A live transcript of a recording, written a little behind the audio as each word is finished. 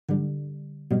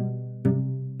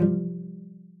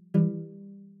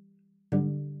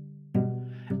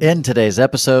In today's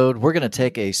episode, we're going to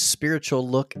take a spiritual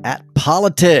look at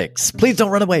politics. Please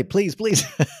don't run away. Please, please.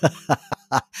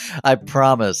 I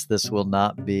promise this will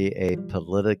not be a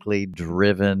politically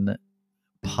driven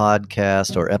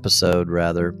podcast or episode,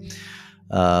 rather,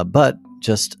 but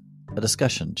just a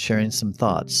discussion, sharing some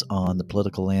thoughts on the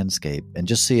political landscape. And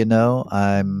just so you know,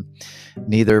 I'm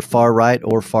neither far right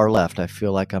or far left. I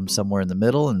feel like I'm somewhere in the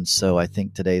middle. And so I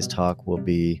think today's talk will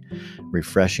be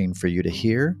refreshing for you to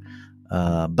hear.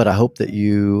 But I hope that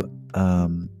you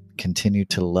continue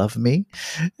to love me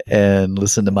and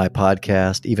listen to my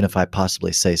podcast, even if I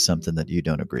possibly say something that you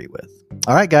don't agree with.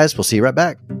 All right, guys, we'll see you right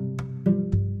back.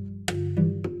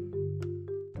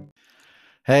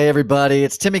 Hey, everybody,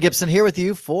 it's Timmy Gibson here with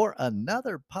you for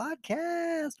another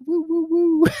podcast. Woo, woo,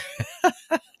 woo.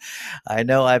 I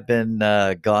know I've been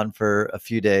gone for a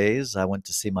few days. I went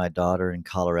to see my daughter in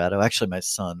Colorado. Actually, my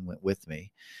son went with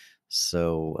me.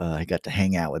 So I got to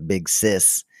hang out with Big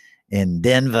Sis in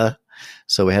Denver.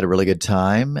 So we had a really good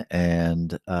time.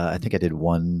 And I think I did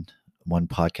one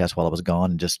podcast while I was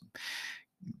gone and just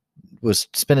was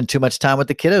spending too much time with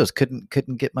the kiddos.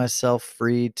 Couldn't get myself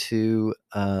free to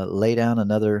lay down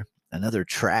another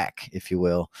track, if you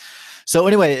will. So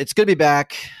anyway, it's good to be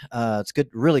back. It's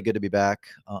really good to be back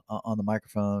on the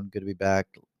microphone. Good to be back.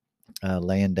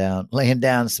 Laying down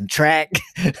some track,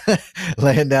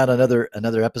 laying down another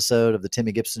episode of the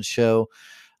Timmy Gibson Show.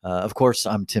 Of course,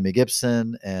 I'm Timmy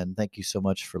Gibson, and thank you so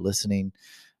much for listening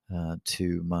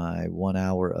to my 1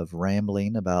 hour of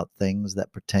rambling about things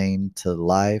that pertain to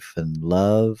life and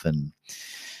love and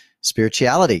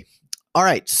spirituality. All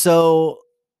right, so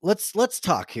let's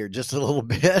talk here just a little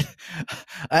bit,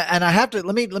 and I have to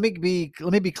let me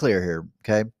be clear here.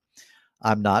 Okay,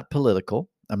 I'm not political.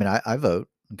 I mean, I vote.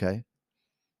 Okay.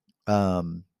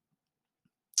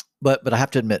 But I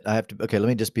have to admit, okay, let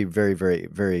me just be very, very,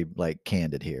 very like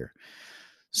candid here.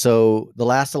 So the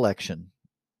last election,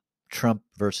 Trump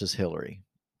versus Hillary,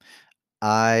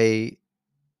 I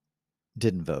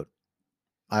didn't vote.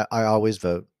 I always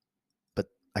vote, but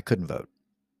I couldn't vote.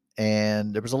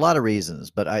 And there was a lot of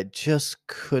reasons, but I just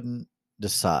couldn't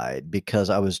decide because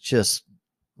I was just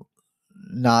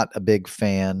not a big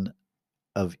fan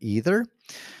of either.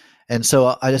 And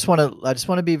so I just want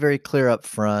to be very clear up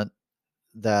front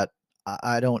that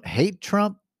I don't hate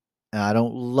Trump and I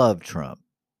don't love Trump.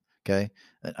 Okay,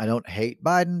 I don't hate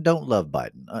Biden, don't love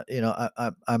Biden.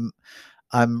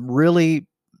 I'm really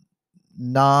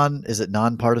is it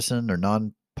nonpartisan or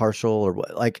non-partial or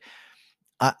what? Like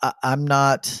I'm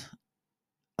not.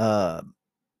 I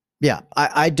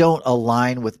don't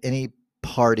align with any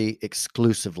party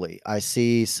exclusively. I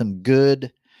see some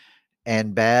good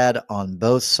and bad on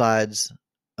both sides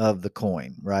of the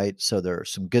coin, right? So there are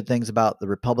some good things about the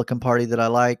Republican Party that I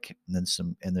like, and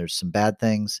there's some bad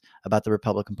things about the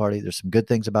Republican Party. There's some good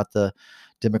things about the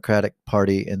Democratic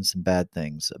Party and some bad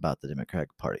things about the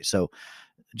Democratic Party. So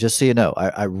just so you know,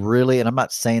 I really, and I'm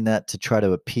not saying that to try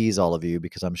to appease all of you,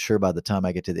 because I'm sure by the time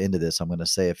I get to the end of this, I'm going to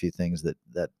say a few things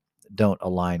that don't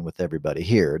align with everybody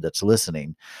here that's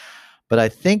listening. But I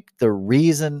think the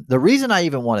reason I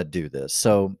even want to do this,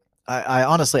 so I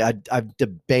honestly, I've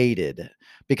debated,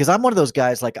 because I'm one of those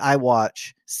guys, like I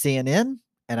watch CNN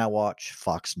and I watch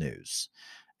Fox News,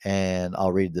 and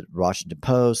I'll read the Washington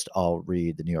Post, I'll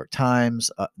read the New York Times,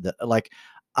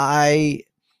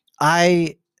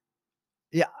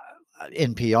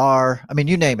 NPR. I mean,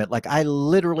 you name it. Like I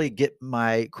literally get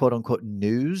my quote unquote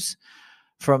news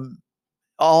from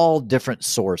all different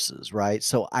sources, right?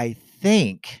 So I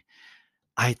think,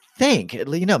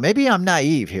 maybe I'm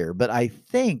naive here, but I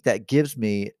think that gives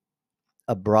me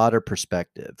a broader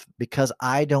perspective, because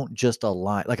I don't just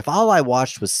align. Like if all I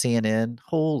watched was CNN,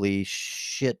 holy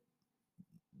shit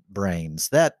brains,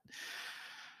 that,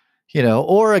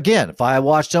 or again, if I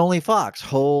watched only Fox,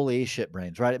 holy shit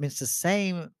brains, right? I mean, it's the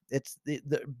same. It's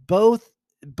both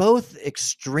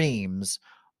extremes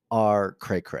are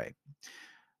cray cray.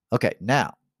 Okay.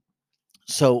 Now,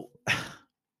 so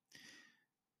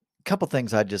couple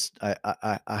things I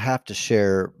have to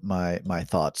share my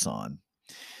thoughts on.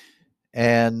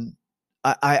 And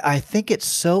I think it's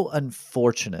so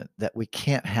unfortunate that we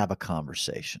can't have a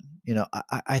conversation.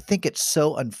 I think it's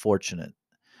so unfortunate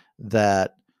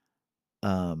that,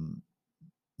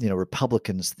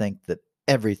 Republicans think that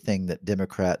everything that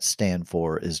Democrats stand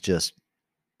for is just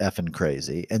effing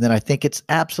crazy. And then I think it's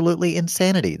absolutely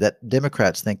insanity that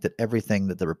Democrats think that everything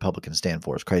that the Republicans stand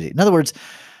for is crazy. In other words,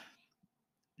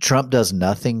 Trump does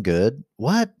nothing good.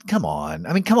 What? Come on.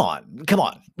 I mean, come on.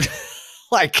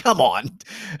 Like, come on.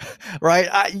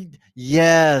 Right?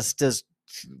 Yes. Does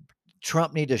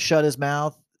Trump need to shut his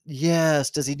mouth? Yes.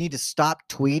 Does he need to stop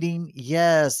tweeting?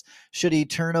 Yes. Should he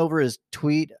turn over his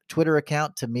Twitter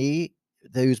account to me,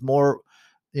 who's more,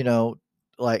 you know,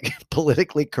 like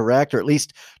politically correct, or at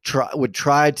least would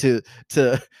try to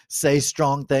say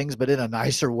strong things, but in a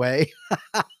nicer way?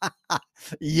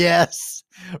 Yes.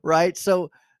 Right. So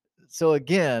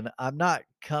again, I'm not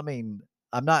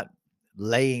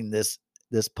laying this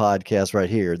podcast right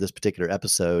here, this particular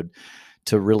episode,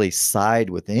 to really side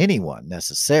with anyone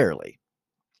necessarily.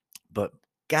 But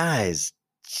guys,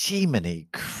 Jiminy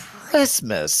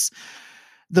Christmas,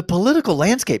 the political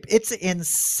landscape, it's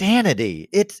insanity.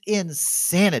 It's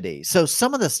insanity. So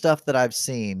some of the stuff that I've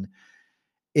seen,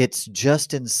 it's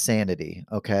just insanity.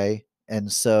 Okay.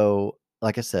 And so,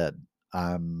 like I said,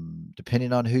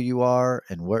 depending on who you are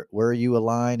and where you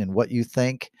align and what you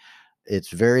think, it's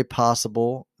very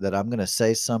possible that I'm going to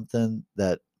say something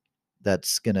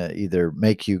that's going to either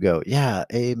make you go, yeah,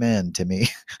 amen to me.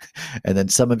 And then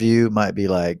some of you might be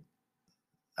like,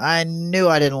 I knew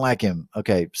I didn't like him.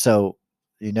 Okay. So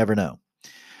you never know.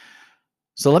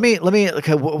 So okay,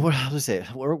 let's say,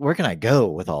 where can I go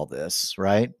with all this?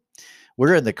 Right.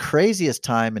 We're in the craziest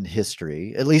time in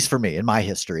history, at least for me, in my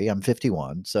history. I'm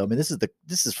 51. So, I mean, this is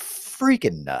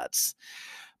freaking nuts.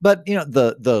 But,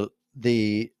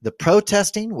 the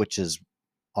protesting, which is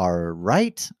our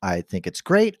right, I think it's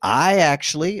great. I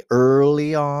actually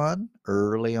early on,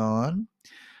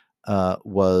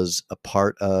 was a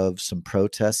part of some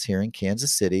protests here in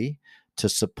Kansas City to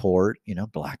support,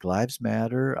 Black Lives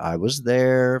Matter. I was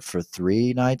there for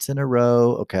 3 nights in a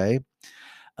row. Okay.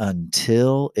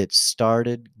 Until it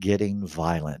started getting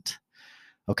violent.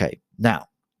 Okay. Now,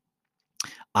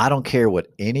 I don't care what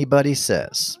anybody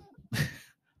says.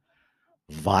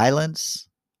 Violence,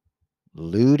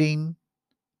 looting,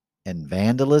 and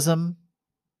vandalism,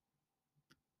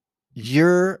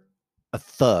 you're a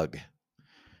thug.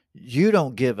 You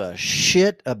don't give a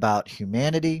shit about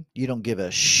humanity. You don't give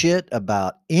a shit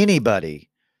about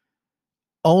anybody,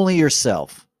 only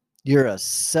yourself. You're a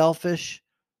selfish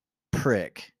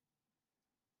prick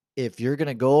if you're going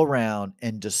to go around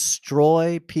and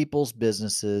destroy people's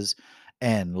businesses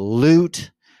and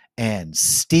loot and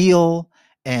steal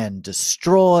and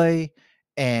destroy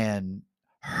and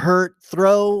hurt,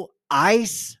 throw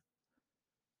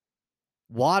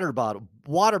water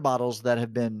bottles that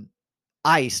have been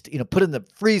iced, put in the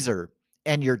freezer,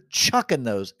 and you're chucking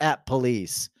those at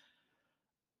police.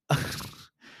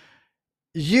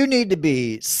 You need to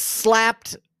be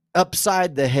slapped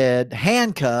upside the head,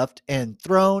 handcuffed, and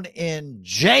thrown in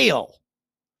jail.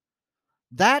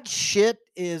 That shit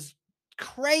is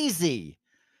crazy.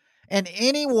 And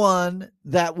anyone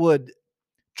that would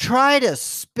try to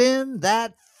spin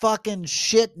that fucking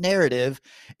shit narrative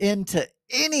into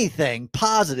anything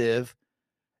positive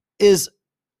is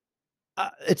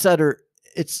it's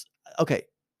okay.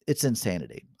 It's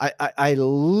insanity. I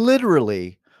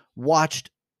literally watched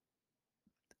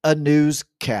a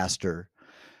newscaster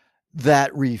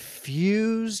that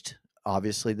refused.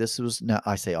 Obviously,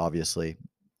 I say obviously,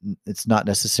 it's not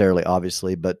necessarily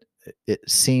obviously, but it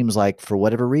seems like for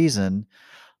whatever reason,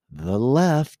 the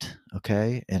left,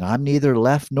 okay, and I'm neither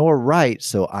left nor right,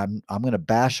 so I'm going to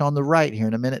bash on the right here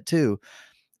in a minute too.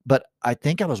 But I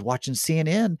think I was watching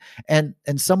CNN, and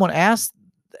someone asked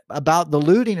about the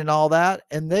looting and all that,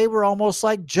 and they were almost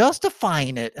like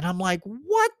justifying it, and I'm like,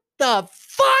 what the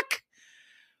fuck?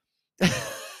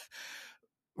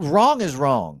 Wrong is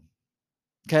wrong.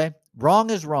 Okay,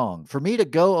 wrong is wrong. For me to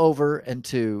go over and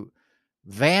to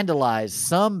vandalize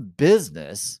some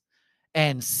business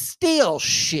and steal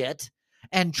shit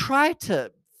and try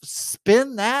to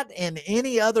spin that in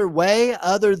any other way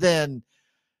other than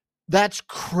that's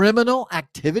criminal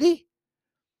activity.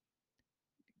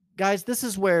 Guys, this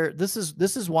is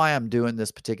why I'm doing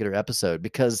this particular episode,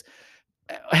 because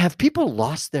have people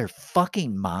lost their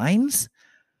fucking minds?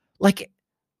 Like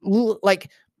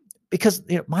because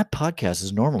my podcast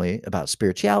is normally about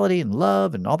spirituality and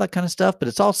love and all that kind of stuff, but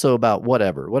it's also about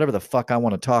whatever the fuck I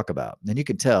want to talk about. And you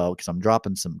can tell because I'm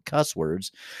dropping some cuss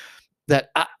words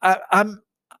that I'm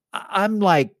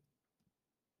like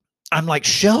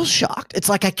shell shocked. It's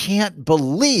like I can't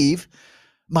believe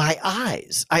my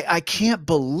eyes. I can't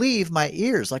believe my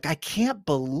ears. Like I can't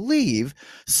believe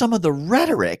some of the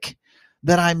rhetoric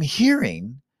that I'm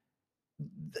hearing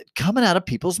coming out of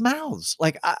people's mouths.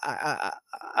 Like I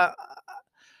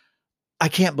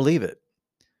can't believe it.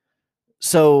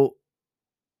 So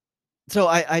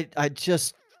I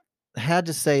just had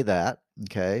to say that.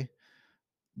 Okay.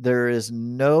 There is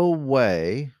no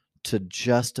way to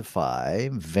justify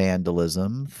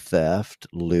vandalism, theft,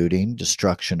 looting,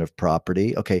 destruction of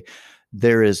property. Okay.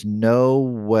 There is no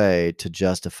way to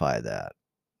justify that.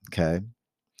 Okay.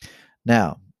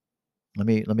 Now,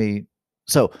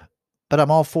 so, but I'm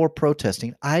all for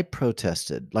protesting. I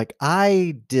protested. Like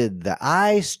I did that.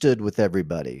 I stood with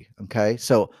everybody. Okay.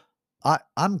 So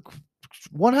I'm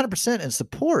 100% in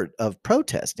support of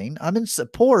protesting. I'm in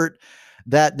support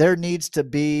that there needs to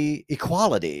be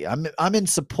equality. I'm in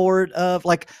support of,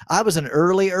 like, I was an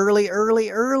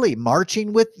early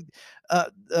marching with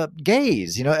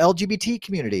gays, LGBT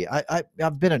community.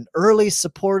 I've been an early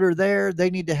supporter there.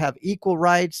 They need to have equal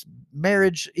rights,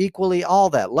 marriage equally, all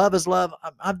that. Love is love.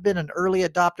 I've been an early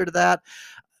adopter to that,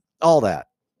 all that.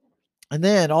 And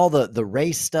then all the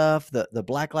race stuff, the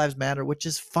Black Lives Matter, which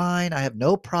is fine. I have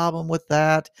no problem with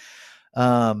that.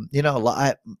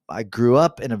 I grew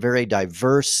up in a very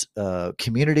diverse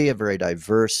community, a very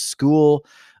diverse school.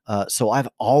 So I've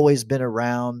always been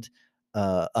around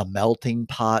a melting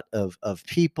pot of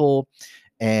people.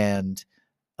 And,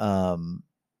 my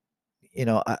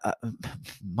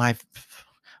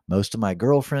most of my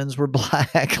girlfriends were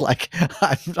black. Like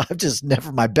I'm just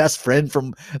never my best friend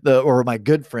or my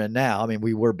good friend now. I mean,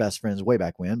 we were best friends way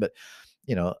back when, but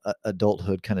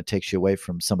adulthood kind of takes you away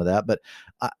from some of that. But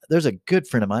there's a good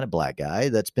friend of mine, a black guy,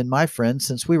 that's been my friend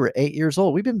since we were 8 years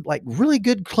old. We've been like really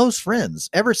good, close friends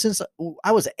ever since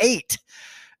I was 8,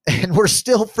 and we're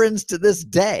still friends to this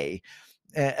day.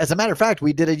 As a matter of fact,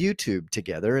 we did a YouTube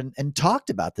together and talked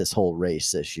about this whole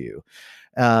race issue.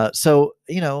 So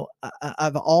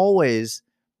I've always,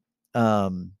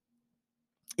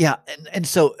 yeah, and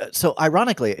so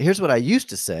ironically, here's what I used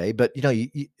to say, but and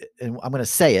I'm going to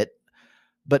say it.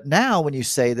 But now when you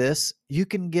say this, you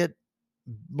can get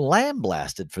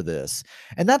lambasted for this.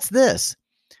 And that's this.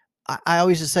 I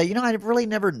always just say, I really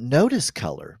never noticed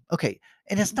color. Okay.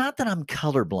 And it's not that I'm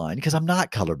colorblind, because I'm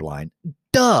not colorblind.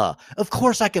 Duh. Of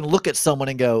course I can look at someone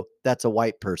and go, that's a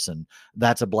white person.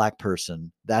 That's a black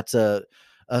person. That's a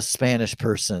Spanish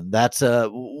person. That's a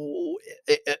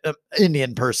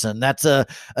Indian person. That's a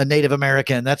Native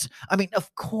American. Of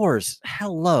course,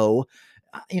 hello.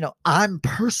 I'm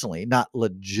personally not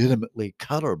legitimately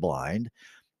colorblind.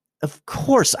 Of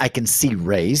course I can see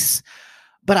race,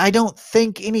 but I don't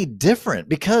think any different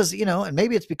because, and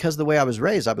maybe it's because of the way I was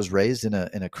raised in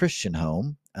a Christian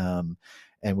home. And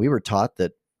we were taught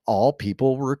that all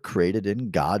people were created in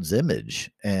God's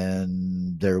image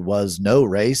and there was no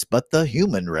race but the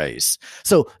human race.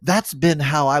 So that's been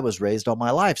how I was raised all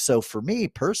my life. So for me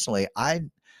personally, I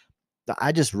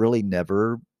just really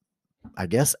never, I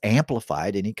guess,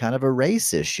 amplified any kind of a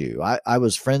race issue. I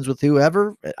was friends with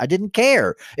whoever. I didn't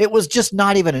care. It was just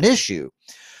not even an issue.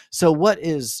 So what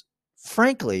is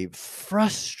frankly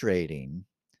frustrating,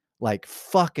 like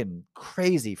fucking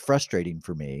crazy frustrating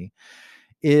for me,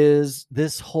 is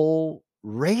this whole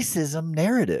racism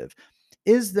narrative.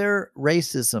 Is there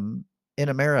racism in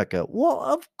America? Well,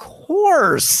 of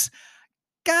course.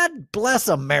 God bless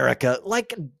America.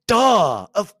 Like, duh.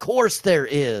 Of course there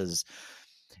is.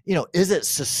 Is it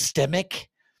systemic?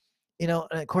 And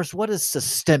of course, what does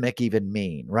systemic even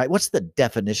mean, right? What's the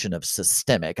definition of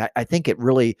systemic? I think it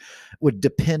really would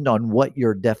depend on what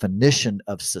your definition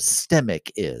of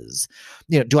systemic is.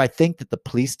 Do I think that the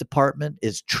police department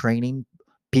is training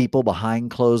people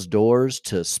behind closed doors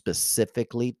to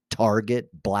specifically target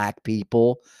black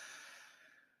people?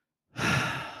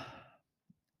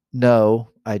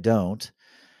 No, I don't.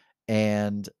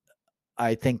 And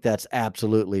I think that's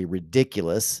absolutely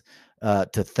ridiculous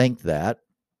to think that.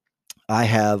 I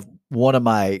have one of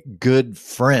my good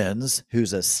friends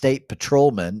who's a state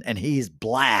patrolman, and he's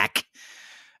black.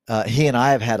 He and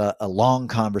I have had a long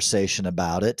conversation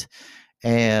about it.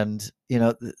 And,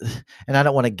 and I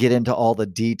don't want to get into all the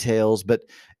details, but,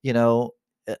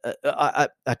 I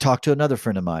talked to another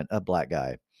friend of mine, a black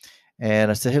guy.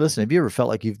 And I said, hey, listen, have you ever felt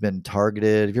like you've been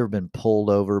targeted? Have you ever been pulled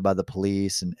over by the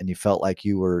police and you felt like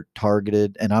you were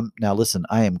targeted? And listen,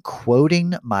 I am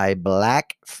quoting my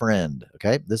black friend.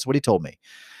 Okay. This is what he told me.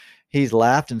 He's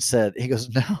laughed and said, he goes,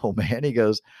 no, man. He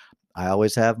goes, I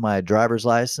always have my driver's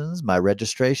license, my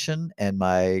registration, and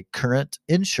my current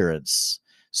insurance.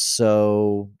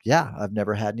 So yeah, I've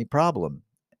never had any problem.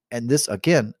 And this,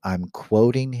 again, I'm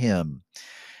quoting him.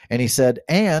 And he said,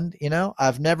 and,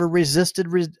 I've never resisted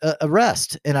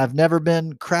arrest, and I've never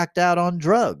been cracked out on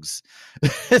drugs.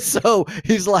 So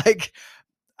he's like,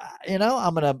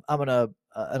 I'm an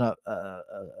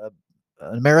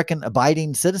American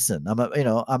abiding citizen. I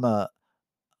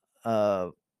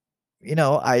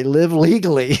live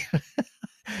legally.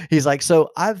 He's like,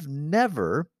 so I've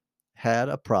never had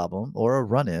a problem or a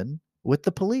run-in with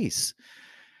the police.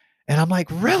 And I'm like,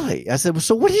 really? I said, well,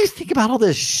 so what do you think about all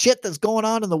this shit that's going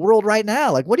on in the world right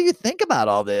now? Like, what do you think about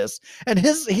all this? And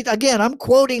again, I'm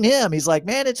quoting him. He's like,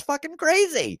 man, it's fucking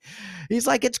crazy. He's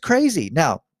like, it's crazy.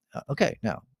 Now, okay,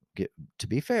 now, to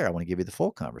be fair, I want to give you the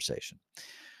full conversation.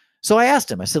 So I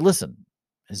asked him, I said, listen,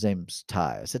 his name's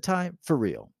Ty. I said, Ty, for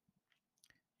real,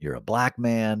 you're a black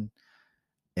man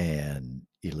and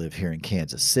you live here in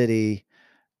Kansas City.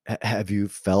 Have you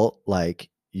felt like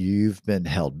you've been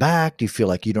held back? Do you feel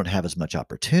like you don't have as much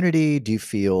opportunity? Do you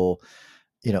feel,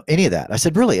 any of that? I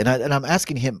said, really? And I'm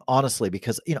asking him honestly,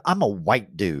 because, I'm a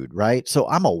white dude, right? So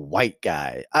I'm a white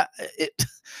guy.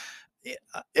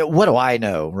 What do I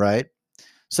know? Right.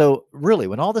 So really,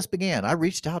 when all this began, I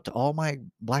reached out to all my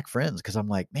black friends because I'm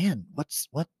like, man, what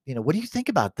do you think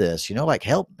about this? Like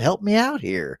help me out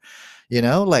here,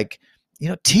 like,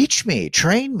 teach me,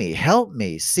 train me, help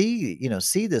me see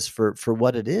this for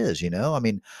what it is. I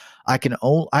mean, I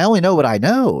only know what I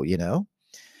know,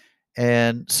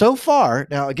 and so far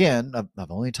now, again,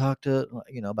 I've only talked to,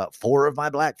 about 4 of my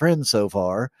black friends so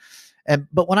far.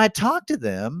 But when I talk to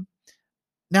them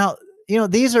now,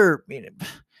 these are,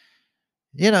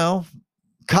 you know,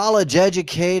 college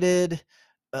educated,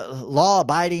 law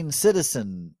abiding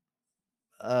citizen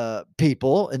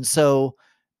people. And so,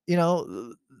 you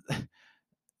know,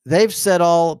 they've said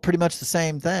all pretty much the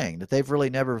same thing, that they've really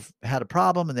never had a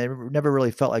problem and they never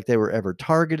really felt like they were ever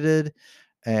targeted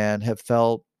and have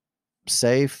felt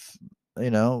safe,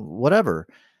 whatever.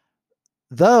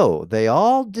 Though they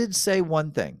all did say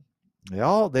one thing. They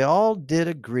all did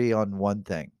agree on one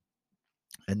thing.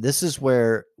 And this is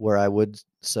where I would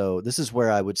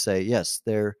say, yes,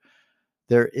 there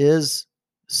is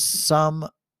some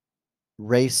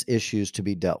race issues to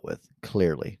be dealt with,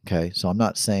 clearly. Okay. So I'm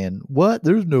not saying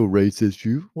there's no race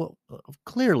issue. Well,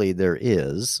 clearly there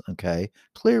is. Okay.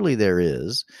 Clearly there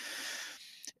is.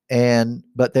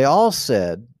 But they all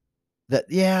said that,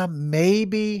 yeah,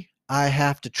 maybe I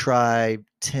have to try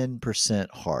 10%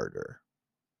 harder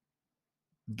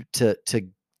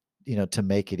to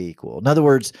make it equal. In other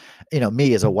words,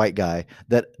 me as a white guy,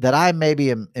 that I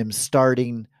maybe am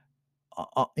starting,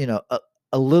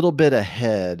 a little bit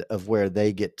ahead of where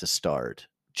they get to start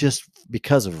just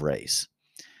because of race.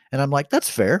 And I'm like, that's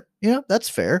fair. That's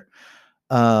fair.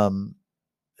 So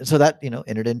that,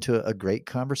 entered into a great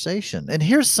conversation. And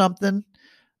here's something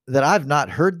that I've not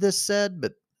heard this said,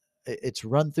 but it's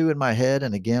run through in my head.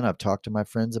 And again, I've talked to my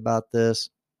friends about this.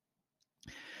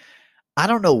 I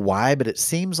don't know why, but it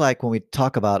seems like when we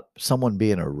talk about someone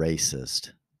being a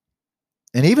racist,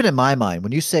 and even in my mind,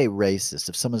 when you say racist,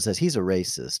 if someone says he's a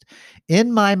racist,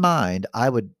 in my mind, I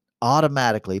would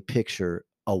automatically picture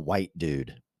a white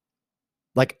dude.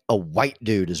 Like a white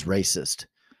dude is racist.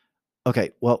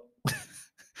 Okay, well,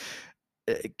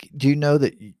 do you know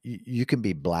that you can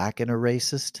be black and a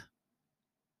racist?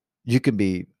 You can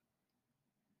be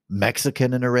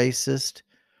Mexican and a racist.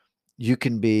 You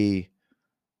can be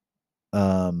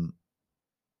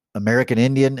American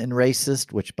Indian and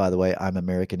racist, which, by the way, I'm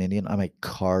American Indian. I'm a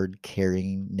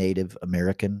card-carrying Native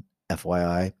American,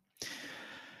 FYI.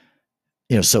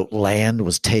 So land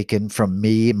was taken from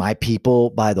me, my people,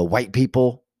 by the white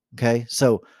people. Okay.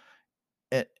 So,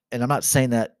 and I'm not saying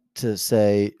that to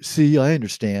say, see, I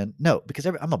understand. No, because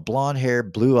I'm a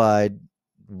blonde-haired, blue-eyed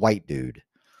white dude.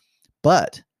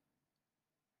 But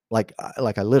like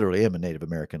I literally am a Native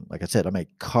American. Like I said, I'm a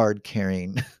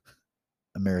card-carrying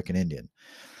American Indian.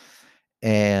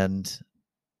 And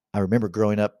I remember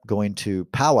growing up going to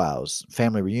powwows,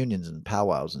 family reunions and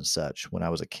powwows and such when I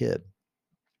was a kid.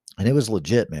 And it was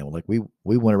legit, man. Like we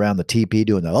went around the teepee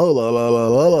doing the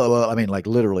I mean, like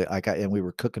literally, and we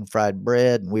were cooking fried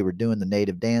bread and we were doing the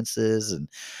native dances and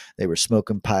they were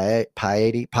smoking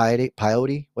peyote,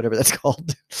 whatever that's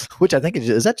called, which I think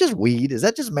is that just weed? Is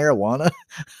that just marijuana?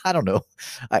 I don't know.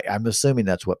 I'm assuming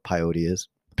that's what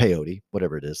peyote,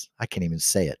 whatever it is. I can't even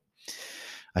say it.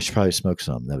 I should probably smoke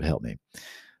some. That would help me.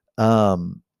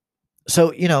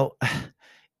 So,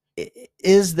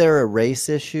 is there a race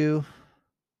issue?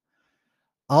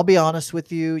 I'll be honest with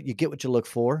you. You get what you look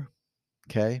for.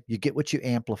 Okay. You get what you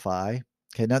amplify.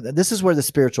 Okay. Now this is where the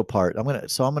spiritual part, I'm going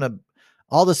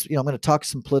to talk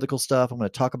some political stuff. I'm going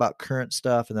to talk about current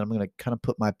stuff. And then I'm going to kind of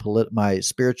put my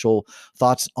spiritual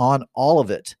thoughts on all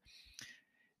of it.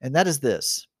 And that is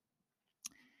this: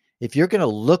 if you're going to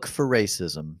look for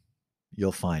racism,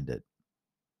 you'll find it.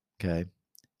 Okay.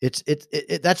 It's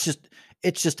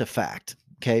just a fact.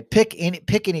 Okay. Pick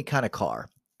any kind of car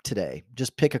today.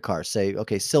 Just pick a car. Say,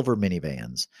 okay, silver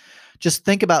minivans. Just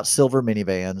think about silver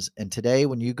minivans. And today,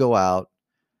 when you go out,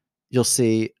 you'll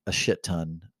see a shit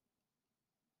ton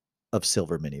of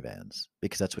silver minivans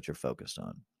because that's what you're focused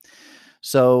on.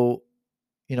 So,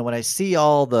 when I see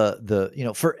all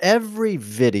for every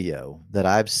video that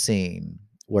I've seen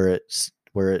where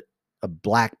a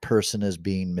black person is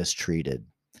being mistreated,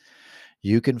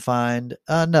 you can find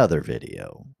another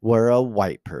video where a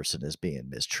white person is being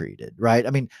mistreated, right?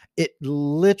 I mean, it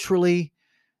literally,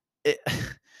 it,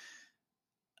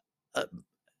 uh,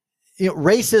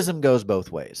 racism goes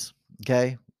both ways.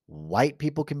 Okay. White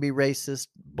people can be racist.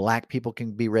 Black people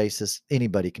can be racist.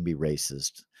 Anybody can be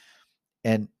racist.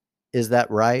 And is that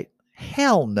right?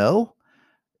 Hell no.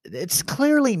 It's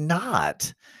clearly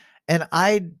not. And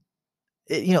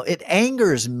it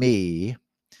angers me.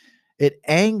 It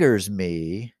angers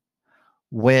me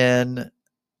when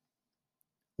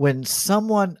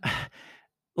someone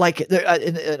like I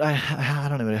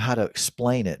don't even know how to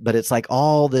explain it, but it's like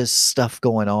all this stuff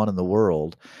going on in the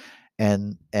world,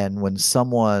 and when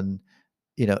someone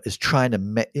is trying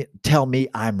to tell me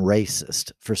I'm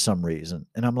racist for some reason,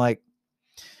 and I'm like,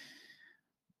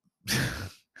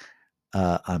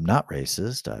 I'm not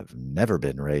racist. I've never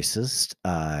been racist.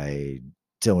 I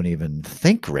don't even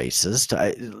think racist.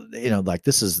 Like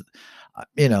this is,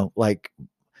 like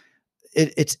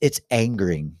it's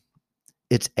angering.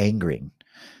 It's angering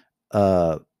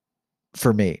uh,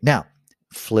 for me. Now,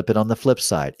 flip it on the flip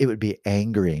side. It would be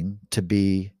angering to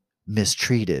be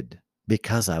mistreated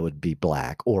because I would be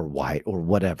black or white or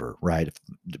whatever, right? If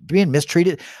being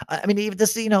mistreated, I mean, even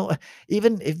this, even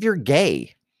if you're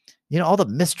gay, all the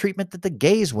mistreatment that the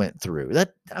gays went through.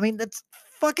 That's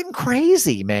fucking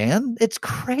crazy, man. It's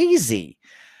crazy.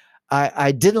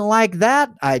 I didn't like that.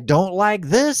 I don't like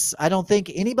this. I don't think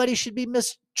anybody should be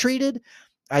mistreated.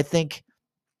 I think,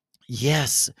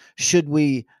 yes, should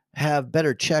we have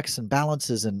better checks and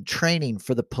balances and training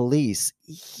for the police?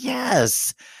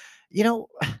 Yes. You know,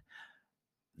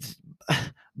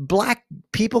 black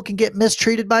people can get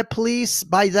mistreated by police,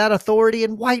 by that authority,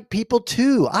 and white people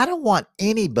too. I don't want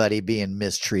anybody being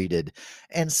mistreated,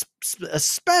 and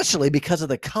especially because of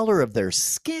the color of their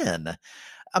skin.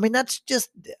 I mean, that's just,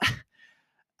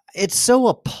 it's so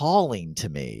appalling to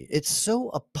me. It's so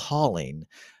appalling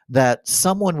that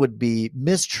someone would be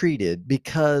mistreated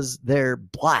because they're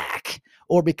black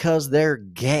or because they're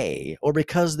gay or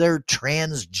because they're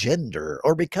transgender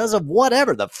or because of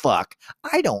whatever the fuck.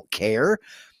 I don't care.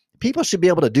 People should be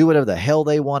able to do whatever the hell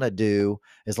they want to do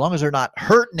as long as they're not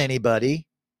hurting anybody.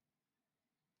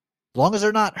 As long as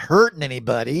they're not hurting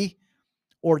anybody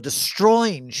or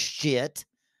destroying shit.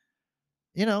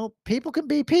 People can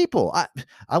be people.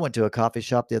 I went to a coffee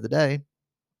shop the other day,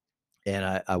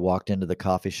 and I walked into the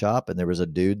coffee shop, and there was a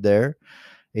dude there.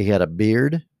 He had a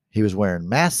beard. He was wearing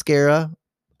mascara,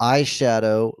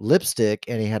 eyeshadow, lipstick,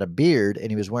 and he had a beard,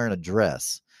 and he was wearing a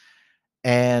dress.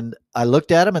 And I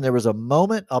looked at him, and there was a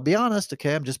moment, I'll be honest,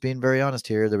 okay, I'm just being very honest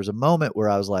here. There was a moment where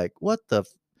I was like, what the?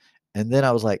 And then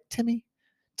I was like, Timmy,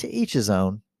 to each his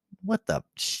own. What the?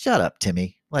 Shut up,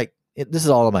 Timmy. Like, this is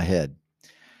all in my head.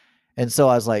 And so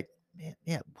I was like,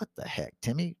 yeah, what the heck,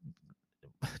 Timmy?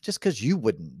 Just because you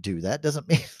wouldn't do that doesn't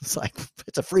mean it's like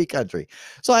it's a free country.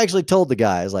 So I actually told the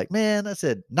guy, I was like, man, I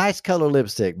said, nice color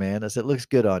lipstick, man. I said, looks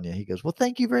good on you. He goes, well,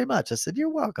 thank you very much. I said, you're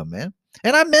welcome, man.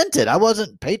 And I meant it. I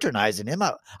wasn't patronizing him.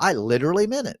 I literally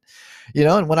meant it.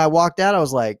 And when I walked out, I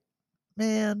was like,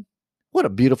 man, what a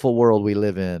beautiful world we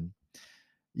live in.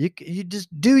 You just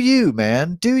do you,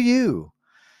 man. Do you.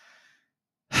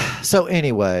 So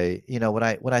anyway, when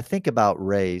I think about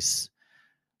race,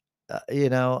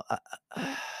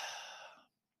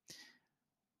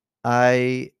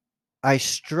 I I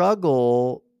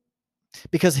struggle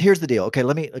because here's the deal. Okay,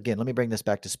 let me bring this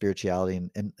back to spirituality,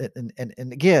 and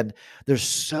again, there's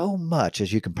so much,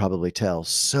 as you can probably tell,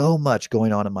 so much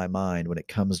going on in my mind when it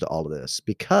comes to all of this,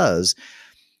 because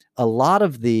a lot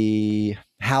of the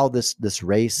how this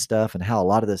race stuff and how a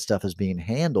lot of this stuff is being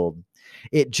handled,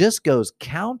 it just goes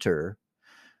counter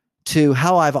to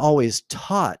how I've always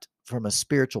taught from a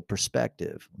spiritual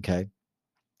perspective. Okay.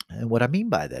 And what I mean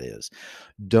by that is,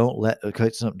 I'm going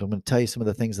to tell you some of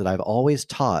the things that I've always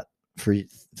taught for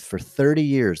 30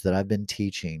 years that I've been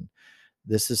teaching.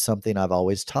 This is something I've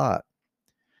always taught.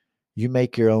 You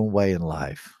make your own way in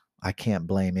life. I can't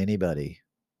blame anybody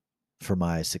for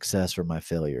my success or my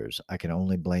failures. I can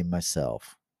only blame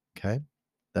myself. Okay.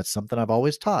 That's something I've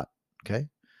always taught. Okay.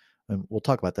 And we'll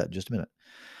talk about that in just a minute.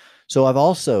 So I've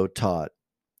also taught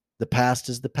the past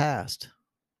is the past.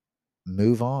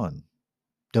 Move on.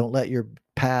 Don't let your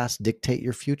past dictate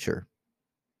your future.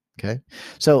 Okay.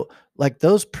 So, like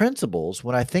those principles,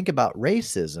 when I think about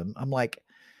racism, I'm like,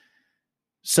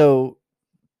 so,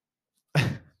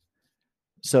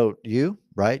 so you,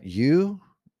 right? You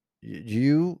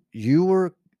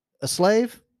were a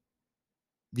slave.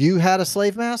 You had a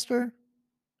slave master.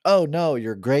 Oh no,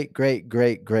 your great great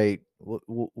great great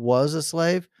was a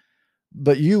slave,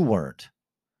 but you weren't,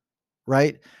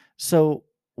 right? So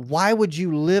why would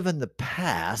you live in the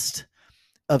past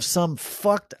of some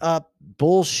fucked up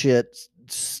bullshit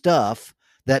stuff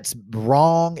that's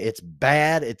wrong, it's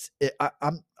bad,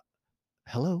 I'm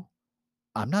hello?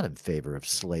 I'm not in favor of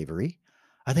slavery.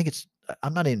 I think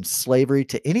I'm not in slavery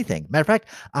to anything. Matter of fact,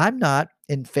 I'm not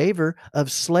in favor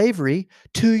of slavery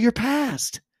to your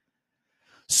past.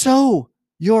 So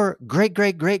your great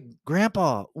great great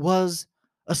grandpa was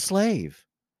a slave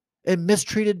and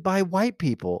mistreated by white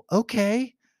people.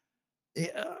 Okay.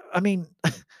 I mean,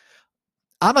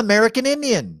 I'm American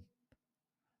Indian.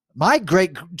 My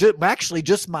great, actually,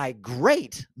 just my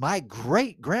great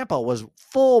grandpa was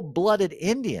full blooded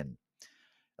Indian.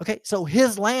 Okay. So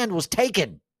his land was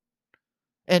taken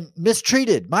and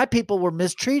mistreated. My people were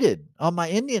mistreated on my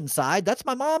Indian side. That's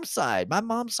my mom's side. My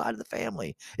mom's side of the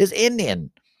family is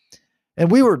Indian. And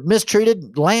we were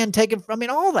mistreated, land taken from, I mean,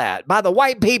 all that by the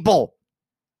white people.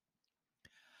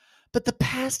 But the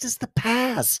past is the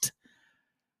past.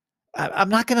 I'm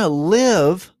not going to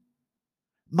live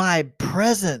my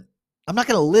present. I'm not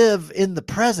going to live in the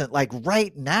present, like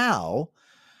right now,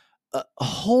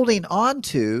 holding on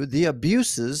to the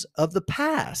abuses of the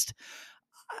past.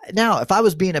 Now, if I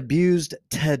was being abused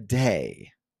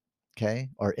today, okay,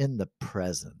 or in the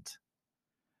present,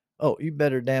 oh, you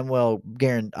better damn well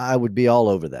guarantee I would be all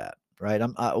over that, right?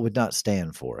 I would not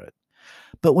stand for it.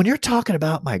 But when you're talking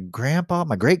about my grandpa,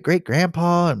 my great great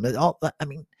grandpa, and all that, I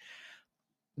mean,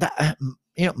 that,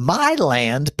 my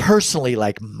land personally,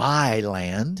 like my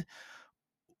land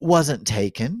wasn't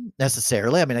taken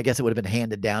necessarily. I mean, I guess it would have been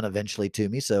handed down eventually to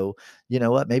me. So, you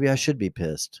know what? Maybe I should be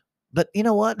pissed. But you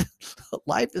know what?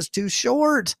 Life is too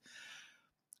short.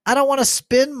 I don't want to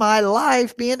spend my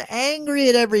life being angry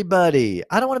at everybody.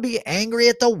 I don't want to be angry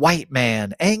at the white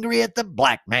man, angry at the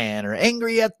black man, or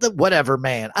angry at the whatever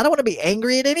man. I don't want to be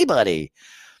angry at anybody.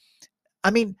 I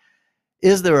mean,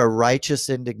 is there a righteous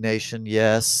indignation?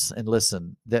 Yes. And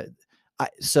listen,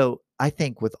 so I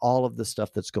think with all of the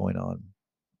stuff that's going on,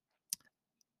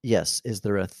 yes, is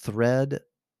there a thread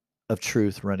of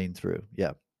truth running through?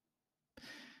 Yeah.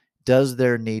 Does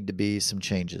there need to be some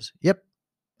changes? Yep,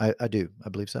 I do. I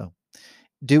believe so.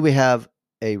 Do we have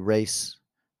a race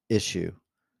issue?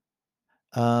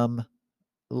 Um,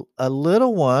 a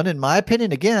little one, in my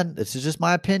opinion. Again, this is just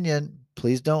my opinion.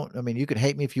 Please don't. I mean, you can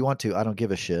hate me if you want to. I don't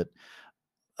give a shit.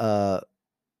 Uh,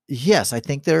 yes, I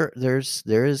think there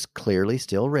is clearly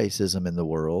still racism in the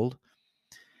world.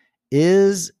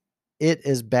 Is it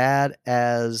as bad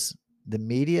as the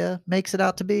media makes it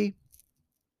out to be?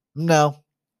 No.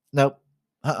 Nope.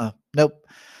 Nope.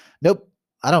 Nope.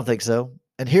 I don't think so.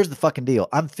 And here's the fucking deal.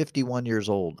 I'm 51 years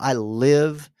old. I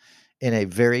live in a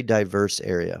very diverse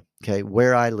area. Okay.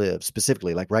 Where I live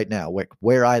specifically, like right now,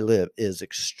 where I live is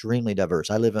extremely diverse.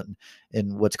 I live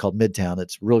in what's called Midtown.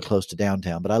 It's real close to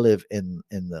downtown, but I live in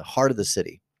the heart of the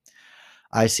city.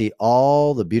 I see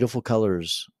all the beautiful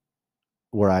colors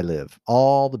where I live.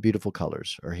 All the beautiful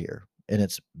colors are here. And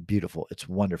it's beautiful. It's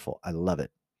wonderful. I love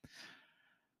it.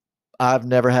 I've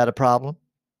never had a problem.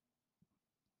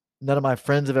 None of my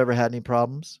friends have ever had any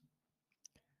problems.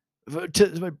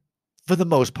 For the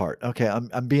most part. Okay,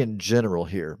 I'm being general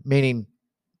here, meaning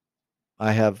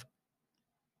I have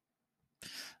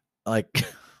like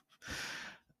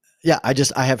yeah,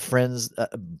 I have friends,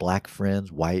 black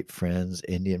friends, white friends,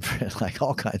 Indian friends, like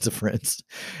all kinds of friends,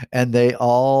 and they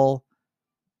all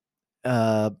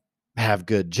uh, have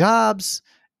good jobs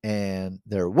and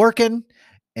they're working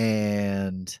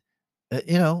and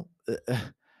you know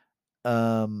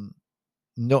um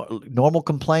normal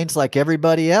complaints like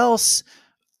everybody else.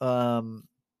 um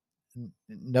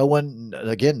no one,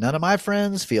 again, none of my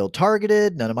friends feel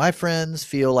targeted. None of my friends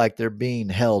feel like they're being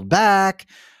held back.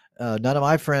 None of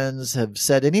my friends have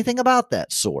said anything about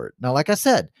that sort. Now, like I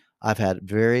said, I've had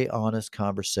very honest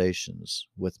conversations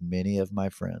with many of my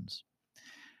friends,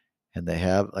 and they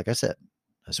have, like I said,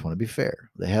 I just want to be fair.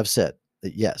 They have said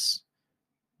that yes,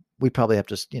 we probably have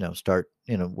to, start,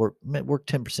 work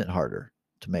 10% harder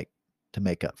to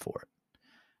make up for it.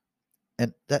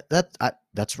 And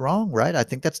that's wrong, right? I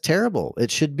think that's terrible.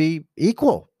 It should be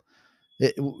equal.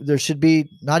 There should be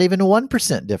not even a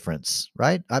 1% difference,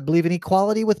 right? I believe in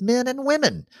equality with men and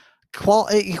women,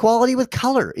 equality with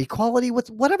color, equality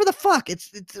with whatever the fuck.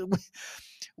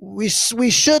 We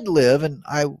should live, and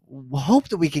I hope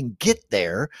that we can get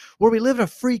there where we live in a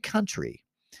free country,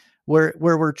 where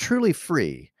we're truly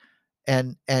free,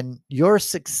 and your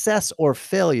success or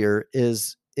failure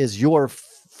is your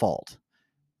fault,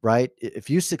 right? If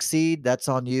you succeed, that's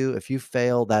on you. If you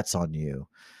fail, that's on you.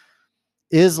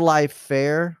 Is life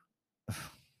fair?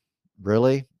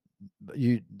 Really?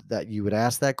 You would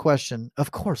ask that question?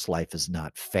 Of course life is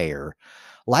not fair.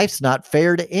 Life's not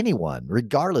fair to anyone,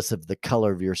 regardless of the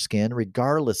color of your skin,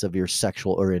 regardless of your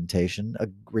sexual orientation,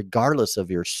 regardless of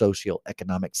your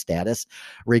socioeconomic status,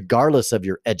 regardless of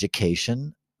your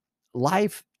education.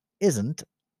 Life isn't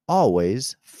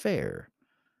always fair.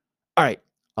 All right,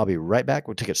 I'll be right back.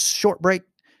 We'll take a short break.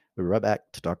 We'll be right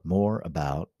back to talk more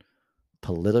about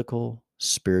political,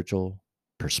 spiritual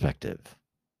perspective.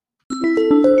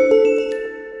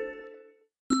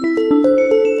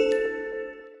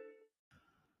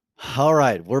 All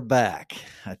right, we're back.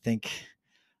 I think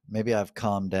maybe I've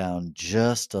calmed down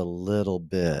just a little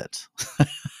bit.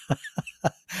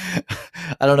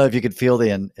 I don't know if you could feel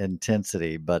the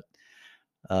intensity, but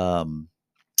um,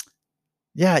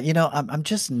 yeah, I'm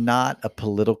just not a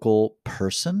political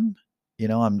person.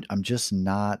 I'm just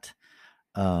not.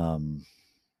 Um,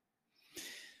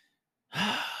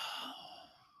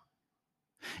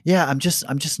 yeah, I'm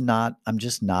just not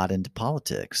into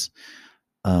politics.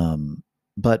 Um,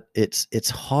 but it's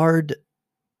hard.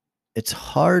 It's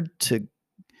hard to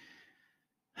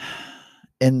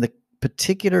in the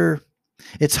particular.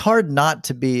 It's hard not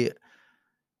to be.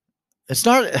 It's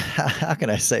not. How can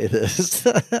I say this?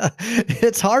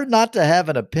 It's hard not to have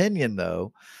an opinion,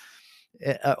 though.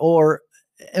 Or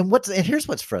and here's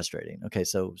what's frustrating. Okay,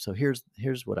 so here's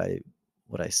what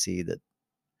I see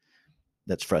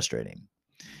that's frustrating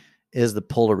is the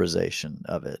polarization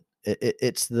of it.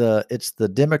 It's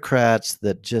the Democrats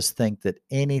that just think that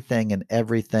anything and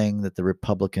everything that the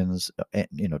Republicans,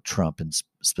 Trump and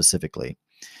specifically,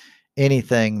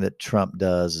 anything that Trump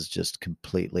does is just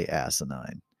completely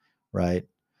asinine, right?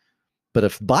 But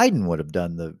if Biden would have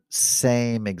done the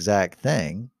same exact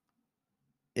thing,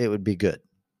 it would be good.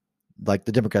 Like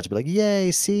the Democrats would be like,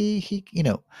 "Yay, see, he."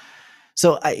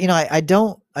 So I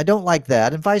don't like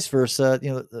that, and vice versa.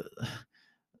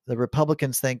 The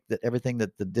Republicans think that everything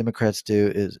that the Democrats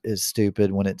do is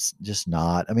stupid when it's just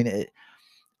not. I mean,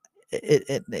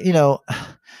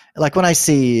 like whenever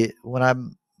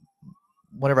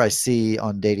I see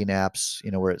on dating apps,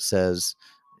 where it says,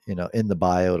 in the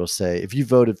bio, it'll say, if you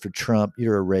voted for Trump,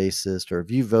 you're a racist, or if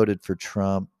you voted for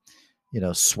Trump,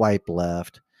 swipe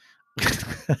left,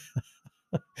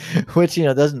 which,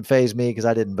 doesn't faze me because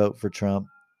I didn't vote for Trump,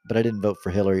 but I didn't vote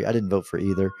for Hillary. I didn't vote for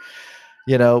either,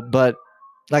 but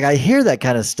like I hear that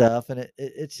kind of stuff and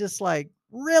it's just like,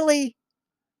 really?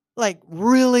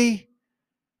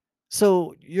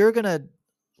 So you're going to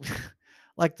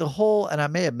like the whole, and I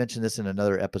may have mentioned this in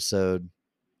another episode.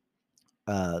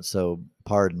 So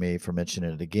pardon me for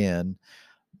mentioning it again.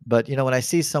 But, when I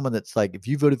see someone that's like, if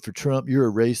you voted for Trump, you're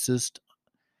a racist,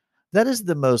 that is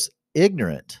the most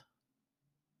ignorant.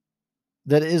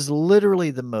 That is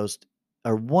literally the most,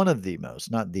 or one of the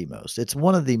most, not the most, it's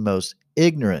one of the most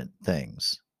ignorant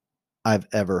things I've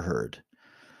ever heard.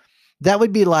 That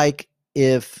would be like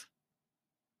if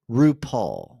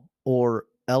RuPaul or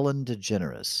Ellen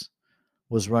DeGeneres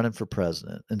was running for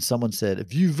president and someone said,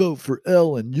 if you vote for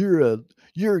Ellen,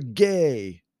 you're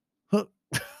gay. Huh?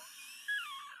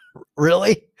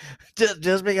 Really?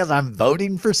 Just because I'm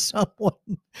voting for someone?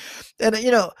 And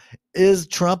is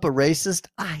Trump a racist?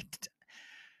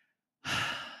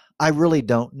 I really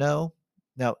don't know.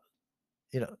 Now,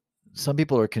 some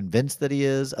people are convinced that he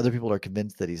is, other people are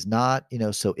convinced that he's not,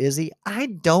 so is he? I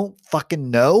don't fucking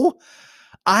know.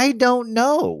 I don't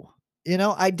know.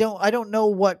 I don't know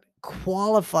what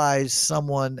qualifies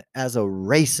someone as a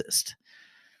racist.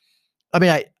 I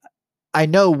mean, I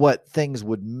know what things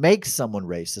would make someone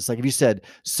racist. Like if you said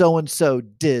so and so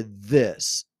did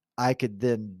this, I could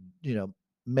then,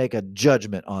 make a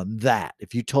judgment on that.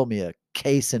 If you told me a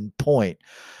case in point,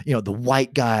 the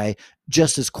white guy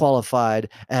just as qualified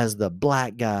as the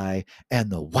black guy and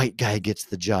the white guy gets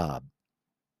the job.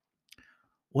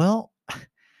 Well,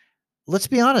 let's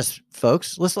be honest,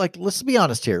 folks. Let's be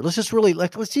honest here. Let's just really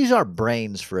let's use our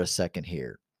brains for a second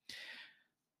here.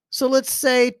 So let's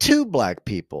say two black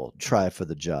people try for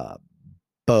the job.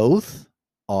 Both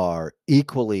are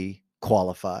equally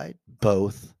qualified.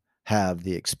 Both have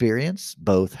the experience.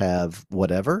 Both have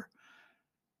whatever.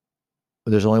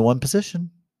 There's only one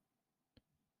position.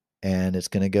 And it's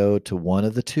going to go to one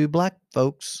of the two black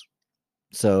folks.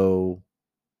 So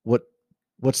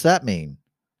what's that mean?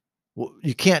 Well,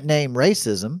 you can't name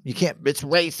racism. You can't, it's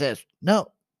racist. No,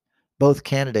 both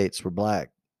candidates were black.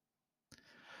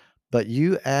 But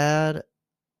you add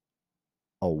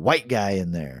a white guy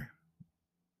in there.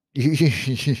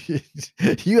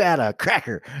 You add a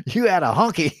cracker. You add a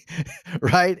honky,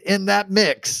 right, in that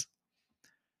mix.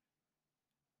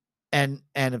 And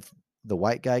if the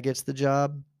white guy gets the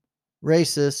job,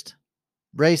 racist,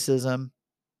 racism.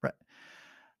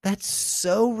 That's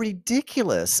so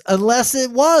ridiculous, unless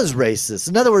it was racist.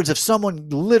 In other words, if someone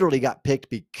literally got picked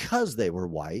because they were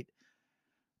white,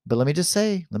 but let me just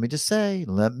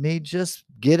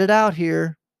get it out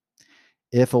here.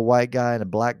 If a white guy and a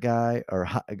black guy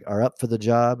are up for the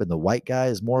job and the white guy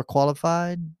is more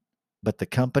qualified, but the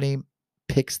company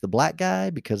picks the black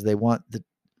guy because they want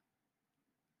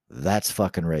that's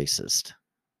fucking racist.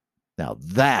 Now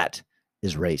that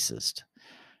is racist.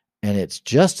 And it's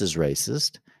just as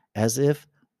racist as if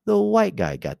the white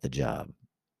guy got the job.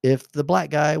 If the black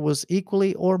guy was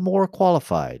equally or more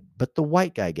qualified, but the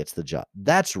white guy gets the job,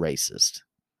 that's racist.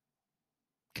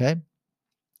 Okay.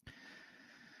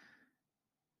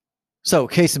 So,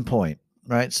 case in point,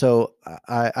 right? So,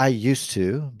 I used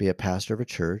to be a pastor of a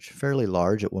church, fairly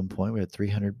large at one point. We had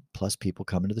 300 plus people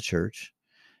coming to the church,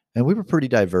 and we were pretty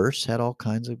diverse, had all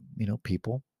kinds of,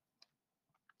 people.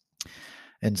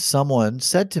 And someone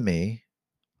said to me,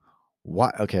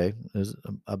 why? Okay, there's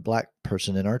a black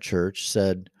person in our church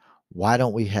said, why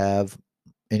don't we have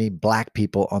any black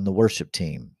people on the worship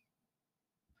team?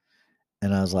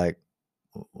 And I was like,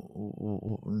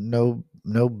 no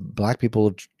black people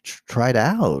have tried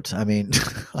out. I mean,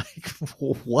 like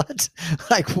what?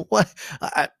 Like what?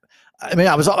 I mean,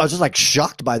 I was just like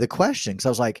shocked by the question, because I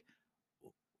was like,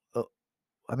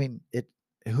 I mean,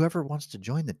 whoever wants to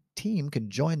join the team can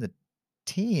join the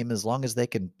team as long as they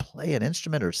can play an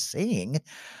instrument or sing.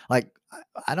 Like,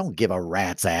 I don't give a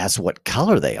rat's ass what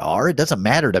color they are. It doesn't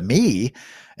matter to me.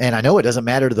 And I know it doesn't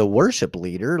matter to the worship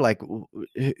leader. Like,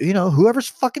 whoever's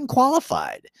fucking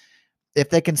qualified, if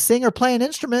they can sing or play an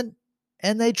instrument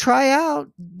and they try out,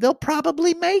 they'll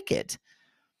probably make it.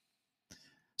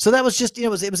 So that was just, it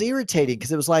was irritating,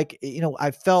 because it was like,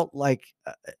 I felt like,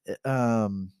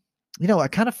 I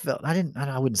kind of felt,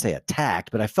 I wouldn't say attacked,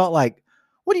 but I felt like,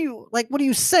 what do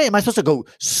you say? Am I supposed to go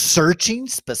searching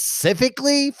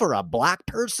specifically for a black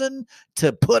person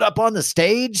to put up on the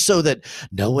stage so that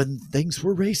no one thinks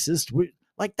we're racist?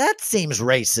 Like, that seems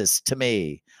racist to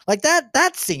me. Like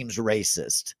that seems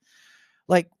racist.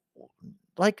 Like,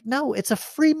 no, it's a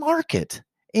free market.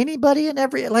 Anybody and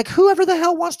whoever the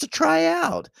hell wants to try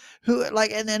out,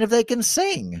 and then if they can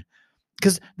sing.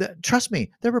 Because trust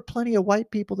me, there were plenty of white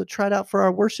people that tried out for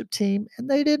our worship team and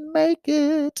they didn't make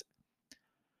it.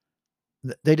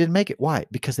 They didn't make it. Why?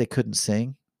 Because they couldn't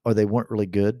sing, or they weren't really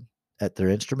good at their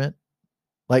instrument.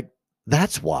 Like,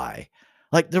 that's why.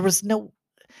 Like, there was no.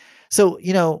 So,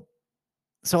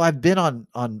 so I've been on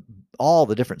all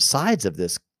the different sides of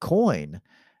this coin,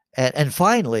 and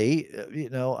finally,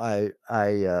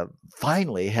 I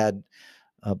finally had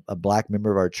a black member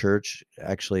of our church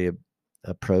actually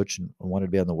approach and wanted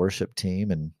to be on the worship team,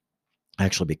 and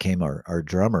actually became our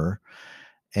drummer.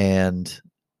 And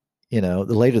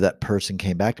later that person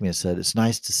came back to me and said, it's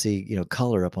nice to see,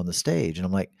 color up on the stage. And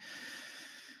I'm like,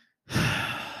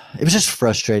 it was just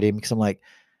frustrating, because I'm like,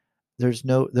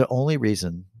 the only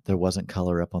reason there wasn't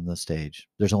color up on the stage,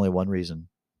 there's only one reason.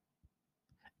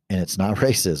 And it's not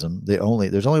racism.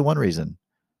 There's only one reason.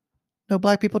 No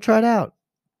black people tried out.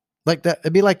 Like that.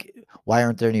 It'd be like, why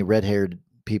aren't there any red-haired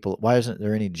people? Why isn't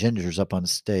there any gingers up on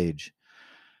stage?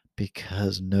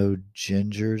 Because no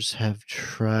gingers have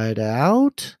tried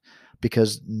out?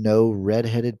 Because no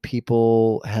redheaded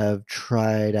people have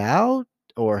tried out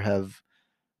or have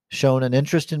shown an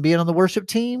interest in being on the worship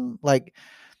team? Like,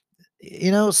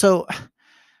 so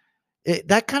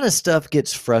that kind of stuff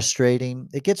gets frustrating.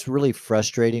 It gets really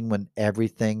frustrating when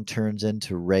everything turns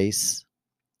into race,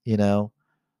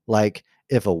 like,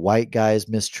 if a white guy is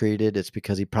mistreated, it's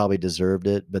because he probably deserved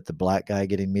it. But the black guy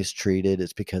getting mistreated,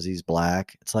 it's because he's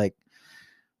black. It's like,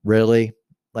 really?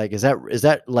 Like, is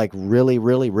that like really,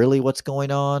 really, really what's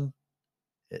going on?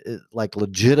 Like,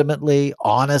 legitimately,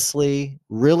 honestly,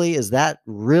 really? Is that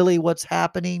really what's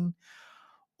happening?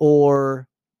 Or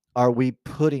are we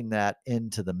putting that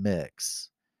into the mix?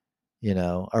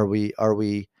 Are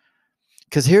we,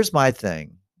 because here's my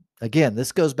thing. Again,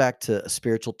 this goes back to a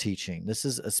spiritual teaching. This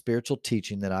is a spiritual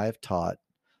teaching that I have taught,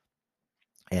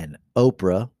 and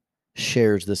Oprah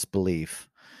shares this belief.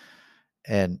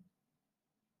 And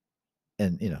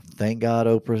thank God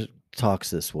Oprah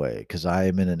talks this way, because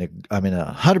I'm in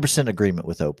 100% agreement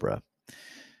with Oprah.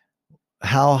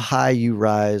 How high you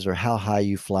rise or how high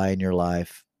you fly in your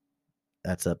life,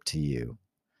 that's up to you.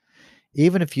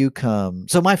 Even if you come,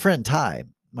 so my friend Ty,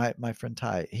 my friend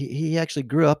Ty, he actually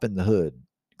grew up in the hood,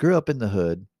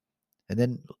 and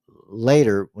then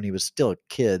later, when he was still a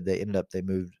kid, they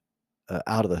moved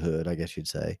out of the hood, I guess you'd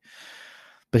say.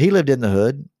 But he lived in the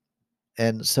hood,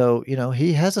 And so,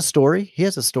 he has a story. He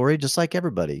has a story just like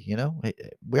everybody,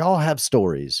 we all have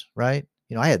stories, right?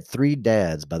 I had 3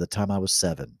 dads by the time I was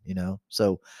 7,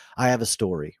 so I have a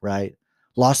story, right?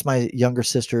 Lost my younger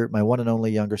sister, my one and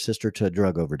only younger sister, to a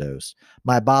drug overdose.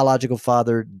 My biological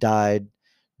father died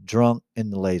drunk in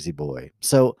the lazy boy.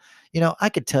 So, I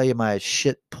could tell you my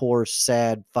shit, poor,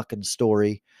 sad fucking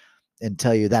story and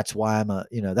tell you that's why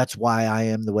that's why I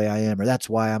am the way I am, or that's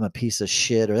why I'm a piece of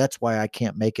shit, or that's why I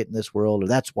can't make it in this world, or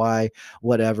that's why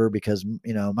whatever, because,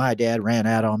 my dad ran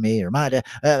out on me, or my dad.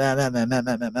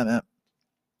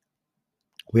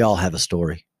 We all have a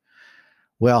story.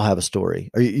 We all have a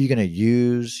story. Are you going to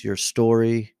use your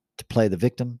story to play the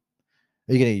victim?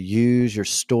 Are you going to use your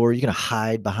story? You're going to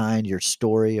hide behind your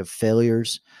story of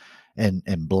failures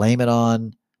and blame it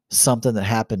on something that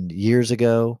happened years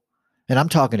ago? And I'm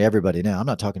talking to everybody now. I'm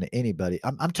not talking to anybody.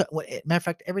 Matter of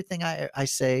fact, everything I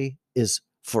say is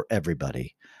for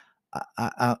everybody.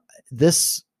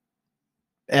 This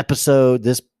episode,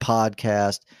 this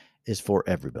podcast is for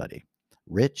everybody.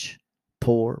 Rich,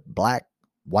 poor, black,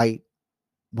 white,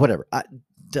 whatever.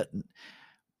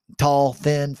 Tall,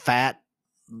 thin, fat,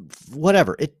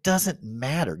 whatever. It doesn't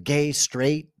matter. Gay,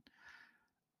 straight,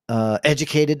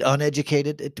 educated,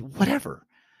 uneducated, whatever.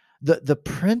 The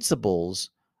principles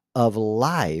of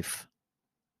life,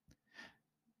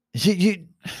 you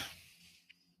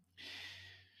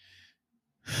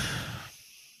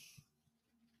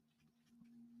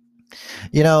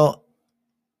you know,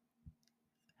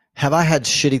 have I had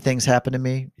shitty things happen to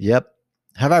me? Yep.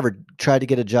 Have I ever tried to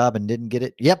get a job and didn't get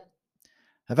it? Yep.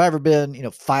 Have I ever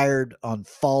been, fired on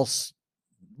false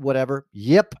whatever?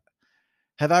 Yep.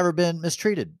 Have I ever been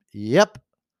mistreated? Yep.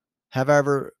 Have I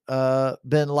ever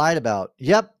been lied about?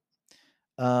 Yep.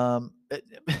 Um,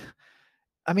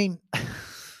 I mean,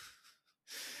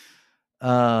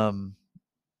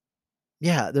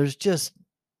 yeah, there's just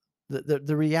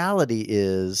the reality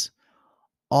is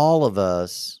all of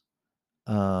us,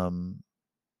 um,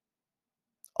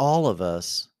 all of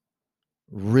us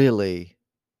really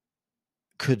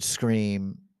could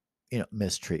scream,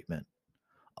 mistreatment.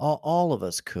 All of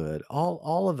us could.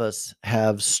 All of us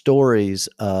have stories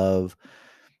of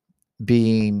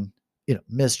being,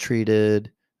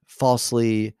 mistreated,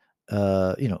 falsely,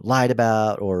 lied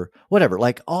about, or whatever.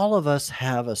 Like, all of us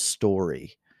have a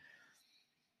story.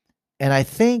 And I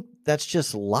think that's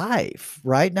just life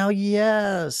right now.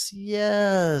 Yes.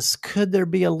 Yes. Could there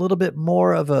be a little bit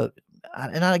more of a,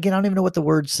 and again, I don't even know what the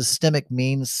word systemic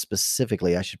means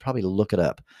specifically. I should probably look it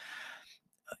up.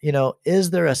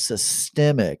 Is there a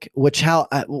systemic, what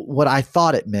I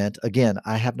thought it meant? Again,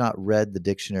 I have not read the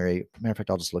dictionary. Matter of fact,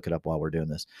 I'll just look it up while we're doing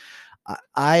this.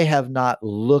 I have not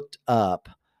looked up,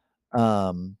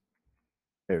 um,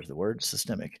 there's the word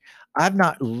systemic. I've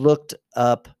not looked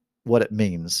up what it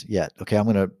means yet. Okay. I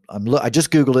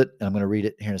just Googled it and I'm going to read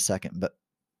it here in a second, but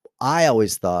I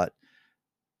always thought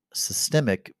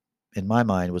systemic in my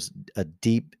mind was a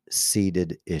deep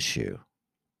seated issue,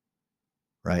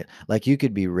 right? Like, you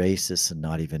could be racist and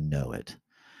not even know it.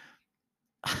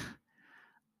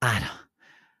 I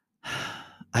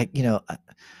don't,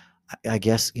 I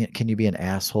guess, can you be an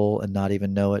asshole and not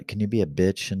even know it? Can you be a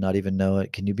bitch and not even know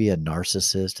it? Can you be a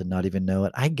narcissist and not even know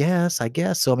it? I guess.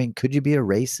 So, I mean, could you be a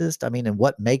racist? I mean, and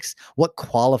what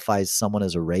qualifies someone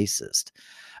as a racist?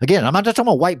 Again, I'm not just talking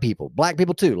about white people, black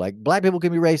people too. Like, black people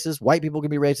can be racist, white people can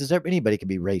be racist, anybody can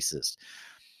be racist.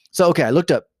 So, okay, I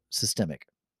looked up systemic.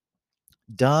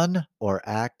 Done or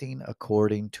acting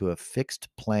according to a fixed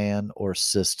plan or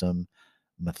system,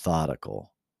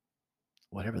 methodical.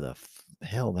 Whatever the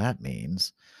hell that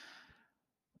means.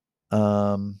 Yeah,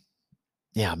 I'm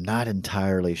not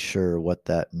entirely sure what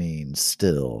that means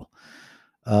still.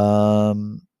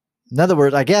 In other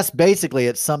words, I guess basically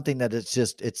it's something that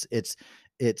it's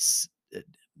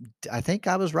I think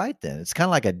I was right then. It's kind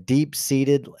of like a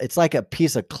deep-seated, it's like a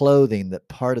piece of clothing that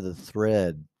part of the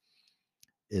thread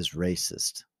is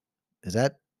racist. Is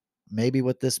that maybe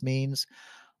what this means?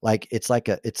 Like, it's like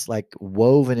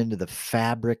woven into the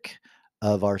fabric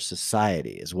of our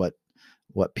society is what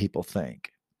people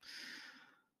think.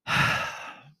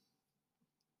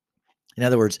 In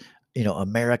other words,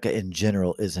 America in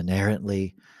general is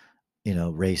inherently,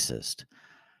 racist.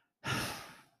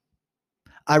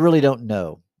 I really don't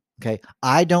know. Okay.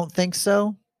 I don't think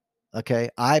so. Okay.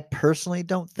 I personally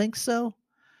don't think so.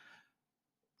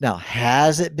 Now,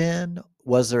 has it been?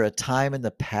 Was there a time in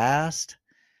the past?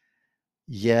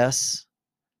 Yes.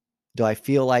 Do I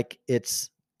feel like it's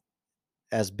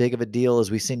as big of a deal as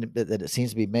that it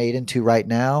seems to be made into right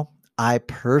now? I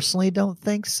personally don't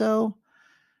think so.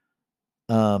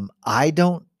 I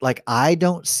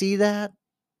don't see that.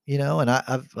 and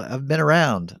I've been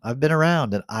around. I've been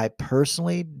around, and I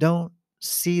personally don't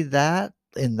see that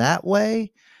in that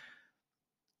way.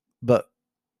 But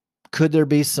could there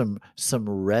be some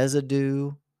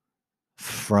residue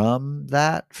from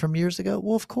years ago?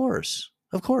 Well, of course,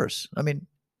 of course. I mean,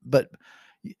 but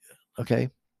okay,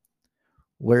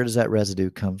 where does that residue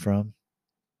come from?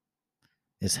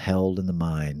 It's held in the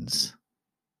minds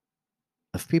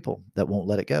of people that won't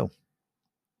let it go,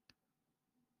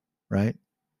 right?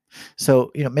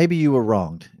 So, maybe you were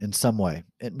wronged in some way,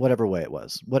 in whatever way it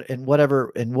was. In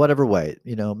whatever way,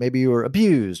 maybe you were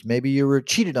abused, maybe you were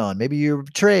cheated on, maybe you were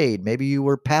betrayed, maybe you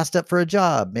were passed up for a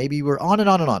job, maybe you were on and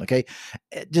on and on, okay?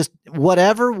 Just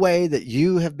whatever way that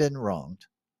you have been wronged,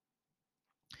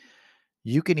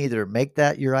 you can either make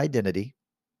that your identity,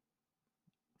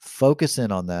 focus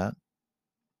in on that,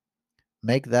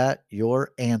 make that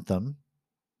your anthem,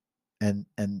 and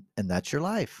that's your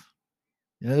life.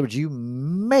 In other words, you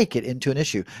make it into an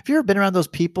issue. Have you ever been around those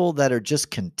people that are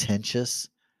just contentious?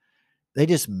 They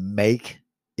just make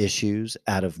issues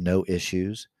out of no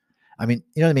issues. I mean,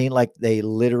 you know what I mean? Like they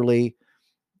literally,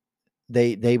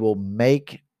 they will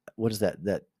make, what is that?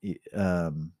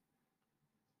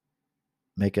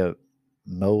 Make a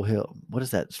molehill. What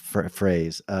is that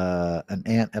phrase? An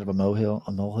ant out of a molehill.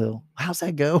 A molehill. How's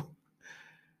that go?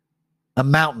 A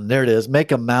mountain. There it is.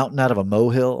 Make a mountain out of a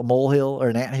molehill, or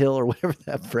an anthill, or whatever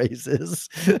that phrase is.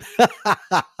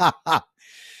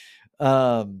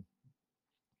 um.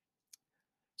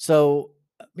 So,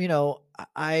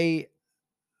 I,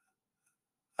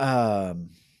 um,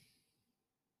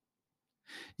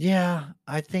 yeah,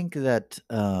 I think that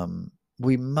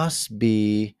we must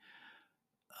be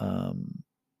um,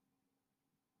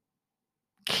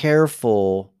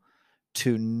 careful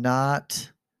to not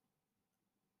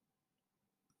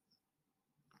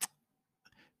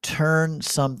turn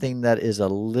something that is a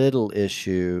little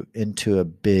issue into a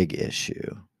big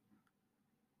issue.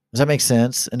 Does that make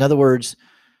sense? In other words,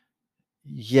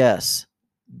 yes,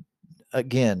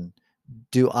 again,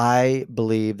 do I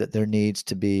believe that there needs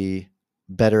to be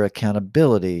better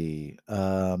accountability?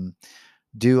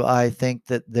 Do I think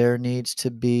that there needs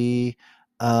to be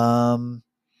um,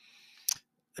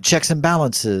 checks and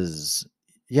balances?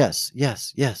 Yes,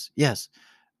 yes, yes, yes.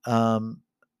 Um,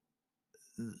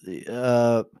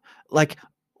 uh, like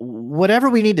whatever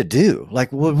we need to do,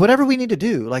 whatever we need to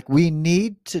do, like we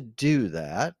need to do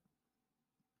that.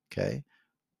 Okay,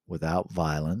 without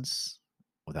violence,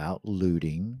 without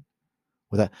looting,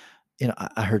 without.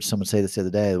 I heard someone say this the other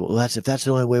day. Well, if that's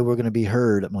the only way we're going to be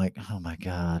heard. I'm like, oh my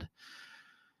god.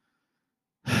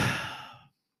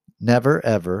 Never,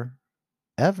 ever,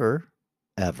 ever,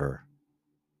 ever,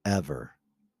 ever,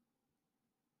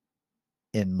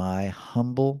 in my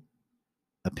humble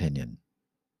opinion,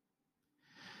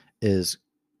 is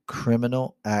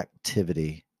criminal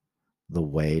activity the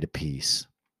way to peace.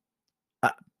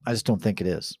 I just don't think it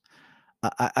is.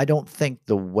 I don't think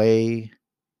the way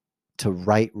to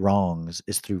right wrongs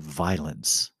is through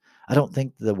violence. I don't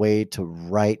think the way to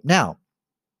right now,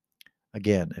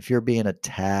 again, if you're being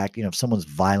attacked, if someone's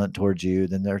violent towards you,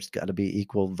 then there's got to be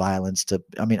equal violence to.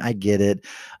 I mean, I get it.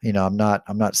 I'm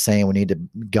not saying we need to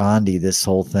Gandhi this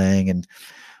whole thing and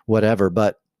whatever,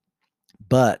 but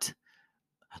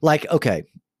like, okay,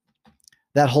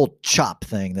 that whole CHOP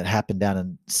thing that happened down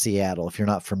in Seattle. If you're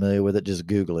not familiar with it, just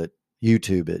Google it,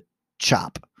 YouTube it,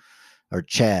 CHOP, or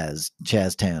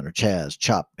Chaztown, or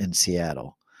CHOP in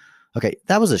Seattle. Okay,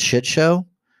 that was a shit show.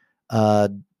 A,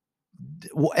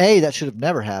 that should have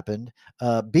never happened.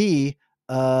 B,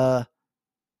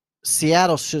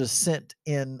 Seattle should have sent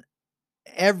in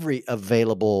every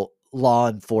available law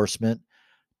enforcement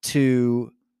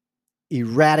to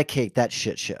eradicate that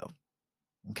shit show.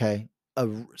 Okay,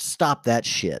 stop that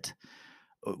shit.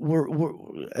 We're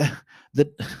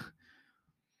the.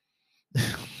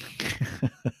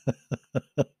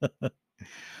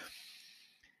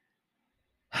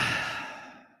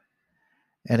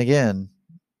 And again,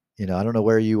 I don't know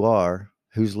where you are,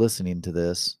 who's listening to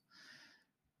this.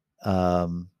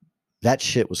 That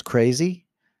shit was crazy,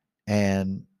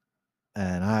 and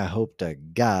I hope to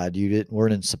God you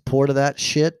weren't in support of that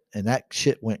shit, and that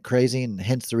shit went crazy, and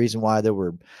hence the reason why there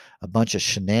were a bunch of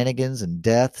shenanigans and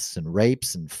deaths and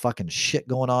rapes and fucking shit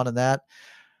going on in that.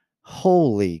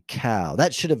 Holy cow,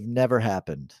 that should have never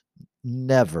happened.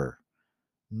 Never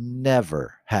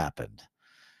happened.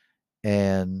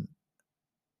 And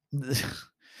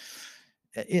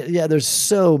yeah, there's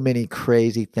so many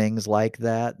crazy things like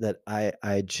that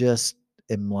I just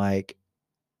am like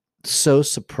so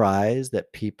surprised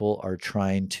that people are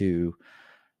trying to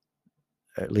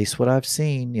at least what I've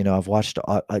seen, I've watched,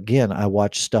 again, I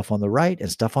watch stuff on the right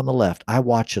and stuff on the left. I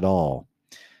watch it all.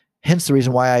 Hence the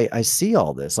reason why I see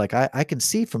all this. Like I can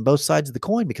see from both sides of the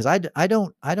coin because I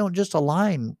don't just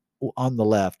align on the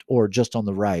left or just on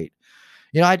the right.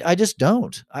 I just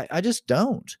don't. I just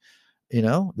don't.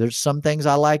 There's some things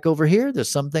I like over here.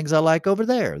 There's some things I like over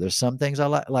there. There's some things I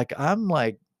like. Like I'm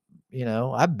like,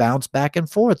 I bounce back and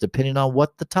forth depending on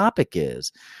what the topic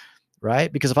is,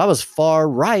 right? Because if I was far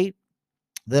right,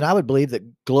 then I would believe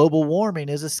that global warming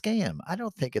is a scam. I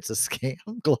don't think it's a scam.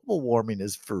 Global warming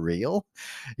is for real.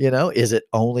 Is it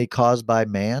only caused by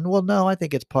man? Well, no, I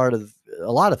think it's part of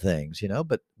a lot of things,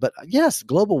 but yes,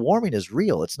 global warming is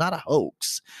real. It's not a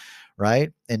hoax,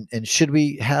 right? And should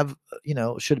we have,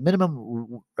 should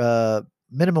minimum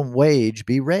wage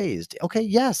be raised? Okay,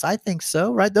 yes, I think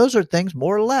so, right? Those are things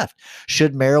more left.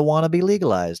 Should marijuana be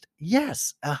legalized?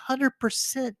 Yes,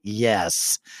 100%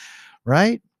 yes,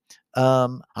 right?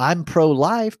 I'm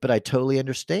pro-life, but I totally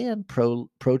understand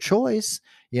pro-choice.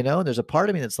 And there's a part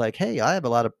of me that's like, hey, I have a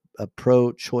lot of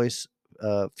pro-choice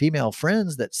female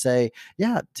friends that say,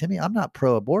 yeah, Timmy, I'm not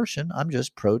pro-abortion. I'm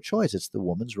just pro-choice. It's the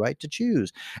woman's right to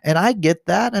choose. And I get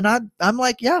that. And I'm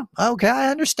like, yeah, okay, I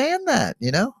understand that,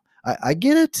 I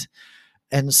get it.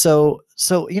 And so,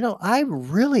 I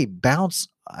really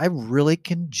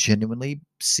can genuinely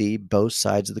see both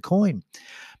sides of the coin.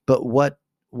 But what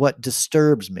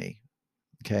disturbs me,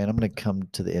 okay, and I'm going to come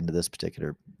to the end of this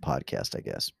particular podcast, I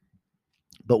guess.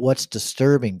 But what's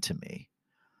disturbing to me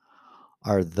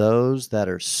are those that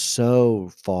are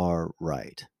so far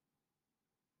right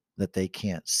that they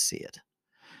can't see it,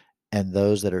 and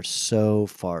those that are so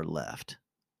far left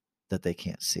that they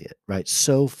can't see it, right?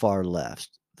 So far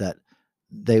left that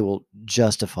they will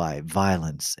justify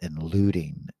violence and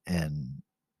looting and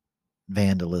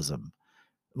vandalism.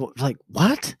 Like,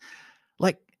 what?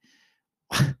 Like,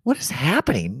 what is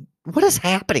happening? What is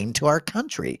happening to our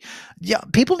country? Yeah,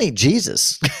 people need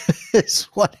Jesus. Is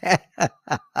what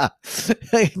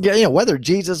whether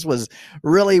Jesus was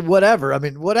really whatever. I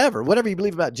mean, whatever you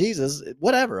believe about Jesus,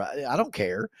 whatever. I don't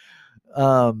care.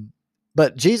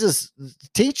 But Jesus'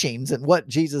 teachings and what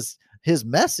Jesus, his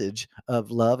message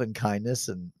of love and kindness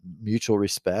and mutual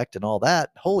respect and all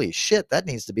that, holy shit, that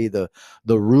needs to be the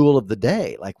rule of the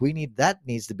day. Like that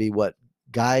needs to be what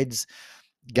guides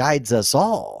us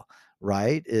all,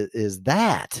 right? Is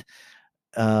that.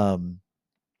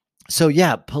 So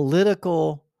yeah,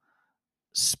 political,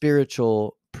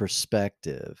 spiritual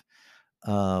perspective.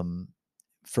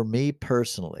 For me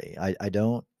personally, I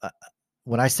don't,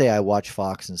 when I say I watch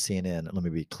Fox and CNN, let me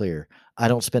be clear, I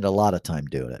don't spend a lot of time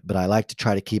doing it, but I like to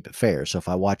try to keep it fair. So if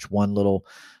I watch one little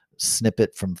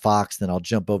snippet from Fox, then I'll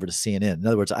jump over to CNN. In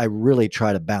other words, I really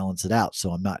try to balance it out so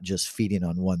I'm not just feeding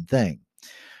on one thing,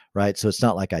 right? So it's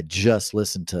not like I just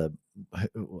listen to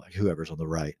whoever's on the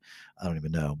right. I don't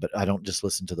even know, but I don't just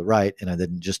listen to the right, and I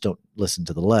then just don't listen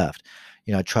to the left.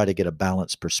 I try to get a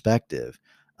balanced perspective.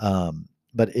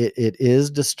 But it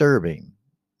is disturbing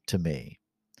to me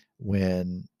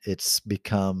when it's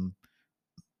become,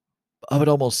 I would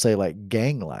almost say, like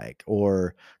gang-like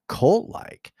or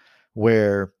cult-like,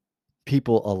 where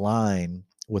people align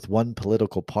with one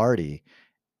political party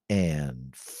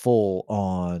and full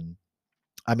on.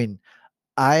 I mean,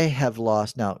 I have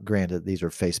lost, now granted, these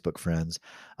are Facebook friends.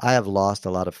 I have lost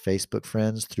a lot of Facebook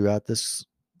friends throughout this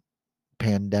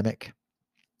pandemic.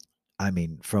 I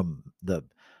mean, from the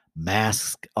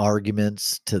mask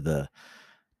arguments to the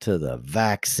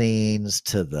vaccines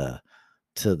to the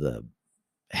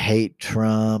hate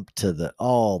Trump to the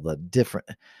all the different,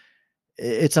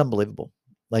 it's unbelievable.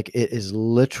 Like, it is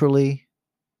literally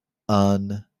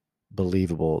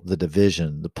unbelievable, the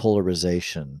division, the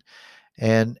polarization.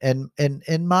 And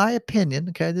in my opinion,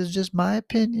 okay, this is just my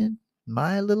opinion,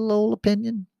 my little old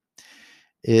opinion,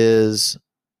 is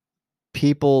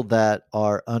people that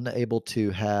are unable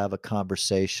to have a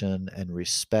conversation and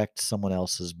respect someone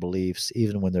else's beliefs,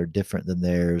 even when they're different than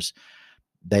theirs,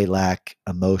 they lack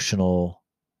emotional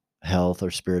health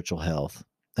or spiritual health.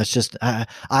 That's just,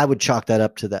 I would chalk that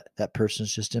up to that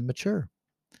person's just immature.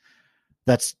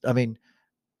 That's, I mean,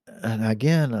 and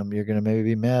again, you're going to maybe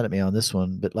be mad at me on this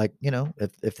one, but like,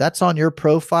 if that's on your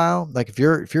profile, like if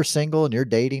you're single and you're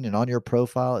dating and on your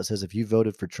profile, it says, if you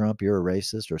voted for Trump, you're a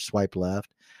racist or swipe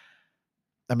left.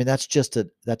 I mean, that's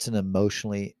an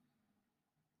emotionally,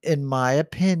 in my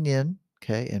opinion,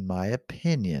 okay, in my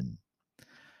opinion.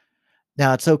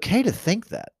 Now, it's okay to think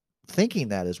that. Thinking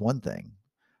that is one thing,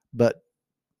 but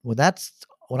when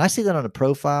I see that on a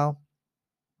profile,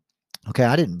 okay,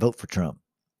 I didn't vote for Trump.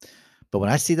 But when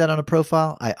I see that on a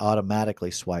profile, I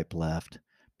automatically swipe left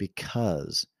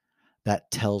because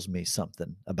that tells me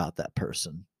something about that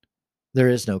person. There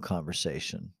is no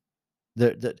conversation.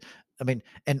 I mean,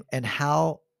 and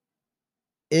how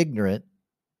ignorant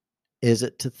is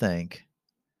it to think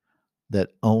that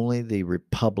only the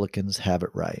Republicans have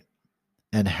it right?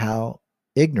 And how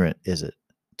ignorant is it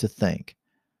to think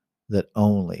that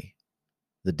only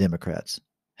the Democrats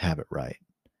have it right?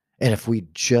 And if we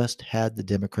just had the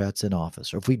Democrats in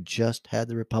office, or if we just had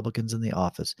the Republicans in the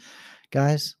office,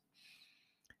 guys,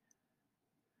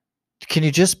 can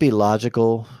you just be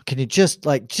logical? Can you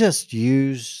just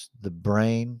use the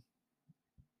brain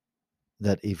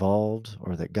that evolved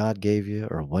or that God gave you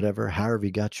or whatever, however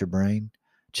you got your brain?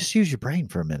 Just use your brain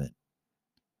for a minute.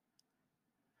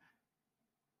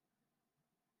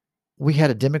 We had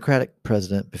a Democratic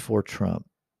president before Trump,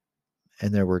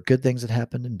 and there were good things that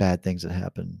happened and bad things that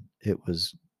happened. It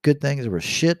was good things, there was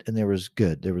shit, and there was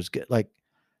good. There was good,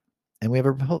 and we have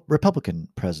a Republican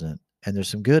president, and there's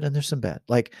some good and there's some bad.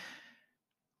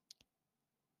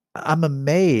 I'm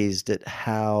amazed at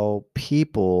how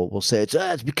people will say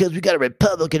it's because we got a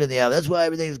Republican in the office. That's why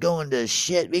everything's going to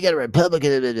shit. We got a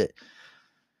Republican in it.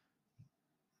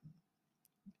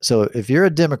 So if you're a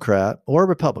Democrat or a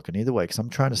Republican, either way, because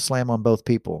I'm trying to slam on both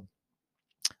people,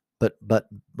 but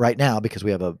right now because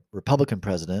we have a Republican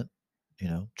president,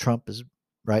 Trump is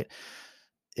right.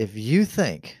 If you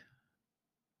think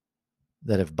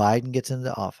that if Biden gets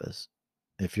into office,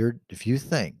 if you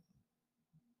think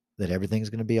that everything's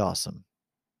going to be awesome,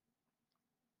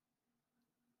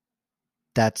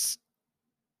 that's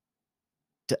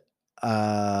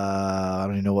I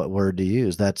don't even know what word to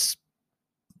use.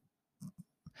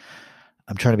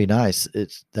 I'm trying to be nice.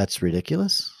 That's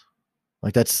ridiculous.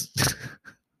 That's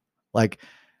like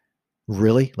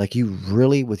really, you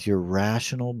really with your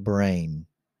rational brain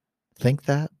think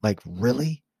that?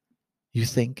 Really? You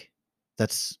think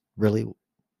that's really,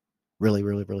 really,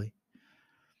 really, really?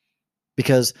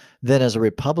 Because then as a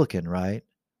Republican, right?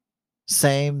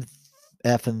 Same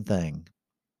effing thing.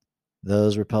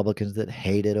 Those Republicans that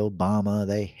hated Obama,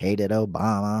 they hated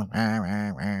Obama.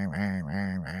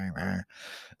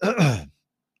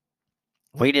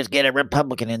 We just get a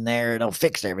Republican in there, it'll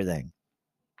fix everything.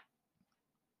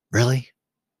 Really?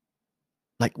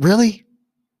 Really?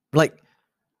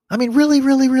 Really,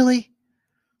 really, really?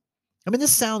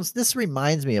 This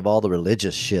reminds me of all the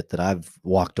religious shit that I've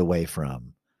walked away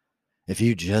from. If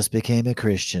you just became a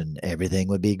Christian, everything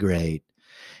would be great.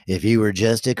 If you were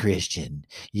just a Christian,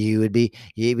 you would be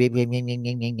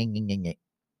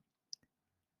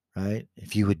right.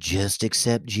 If you would just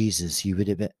accept Jesus, you would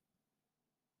have.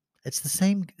 It's the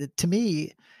same to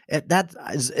me. That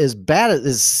is as bad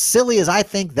as silly as I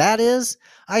think that is.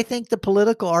 I think the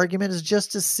political argument is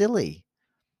just as silly.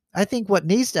 I think what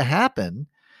needs to happen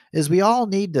is we all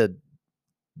need to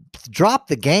drop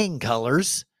the gang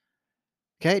colors.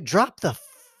 Okay, drop the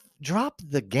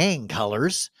gang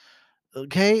colors.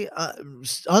 Okay,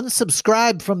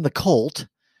 unsubscribe from the cult,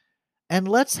 and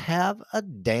let's have a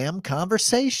damn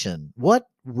conversation. What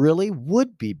really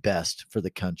would be best for the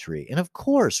country? And of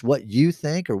course, what you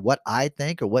think or what I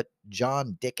think or what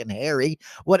John, Dick, and Harry,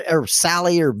 or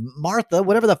Sally or Martha,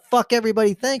 whatever the fuck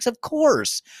everybody thinks, of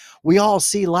course, we all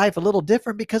see life a little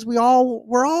different because we're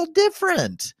all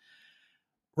different,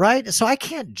 right? So I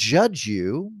can't judge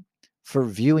you for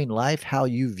viewing life how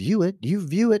you view it. You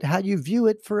view it how you view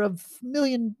it for a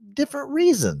million different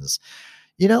reasons.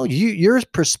 Your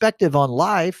perspective on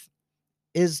life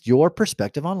is your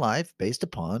perspective on life based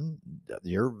upon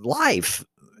your life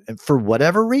and for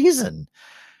whatever reason.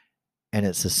 And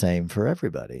it's the same for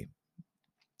everybody.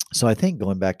 So I think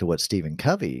going back to what Stephen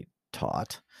Covey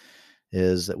taught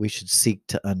is that we should seek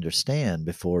to understand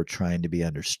before trying to be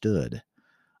understood.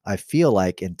 I feel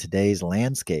like in today's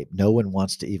landscape, no one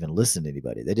wants to even listen to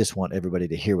anybody. They just want everybody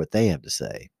to hear what they have to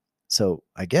say. So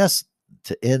I guess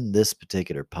to end this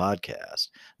particular podcast,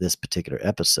 this particular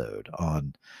episode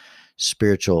on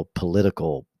spiritual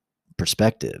political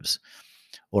perspectives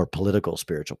or political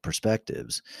spiritual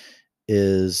perspectives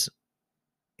is,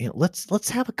 let's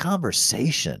have a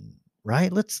conversation,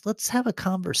 right? Let's have a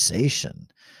conversation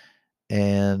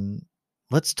and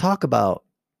let's talk about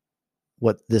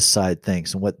what this side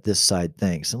thinks and what this side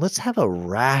thinks. And let's have a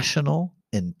rational,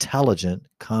 intelligent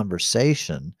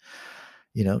conversation.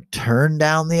 Turn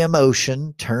down the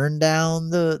emotion, turn down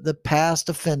the past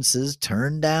offenses,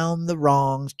 turn down the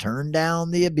wrongs, turn down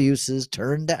the abuses,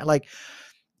 turn down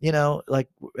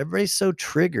everybody's so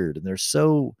triggered and they're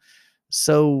so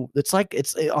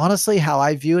it's honestly how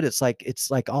I view it. It's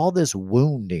like all this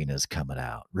wounding is coming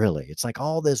out. Really, it's like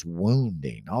all this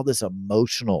wounding, all this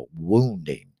emotional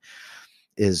wounding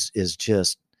is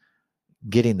just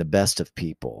getting the best of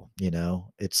people.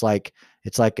 It's like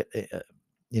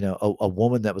a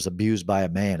woman that was abused by a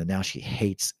man and now she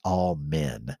hates all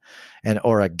men,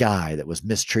 or a guy that was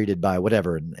mistreated by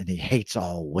whatever, and he hates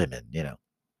all women.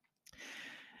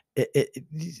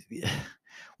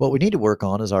 What we need to work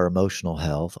on is our emotional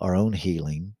health, our own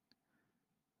healing,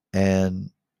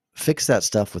 and fix that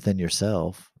stuff within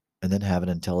yourself, and then have an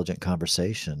intelligent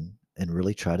conversation and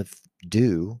really try to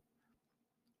do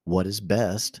what is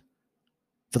best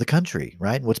for the country,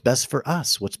 right? What's best for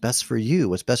us, what's best for you,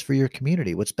 what's best for your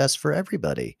community, what's best for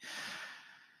everybody.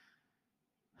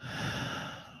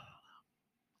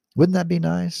 Wouldn't that be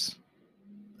nice?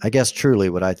 I guess truly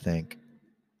what I think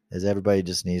is everybody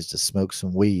just needs to smoke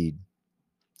some weed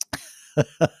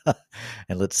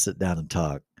and let's sit down and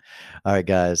talk. All right,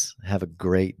 guys, have a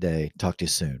great day. Talk to you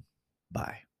soon.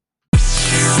 Bye.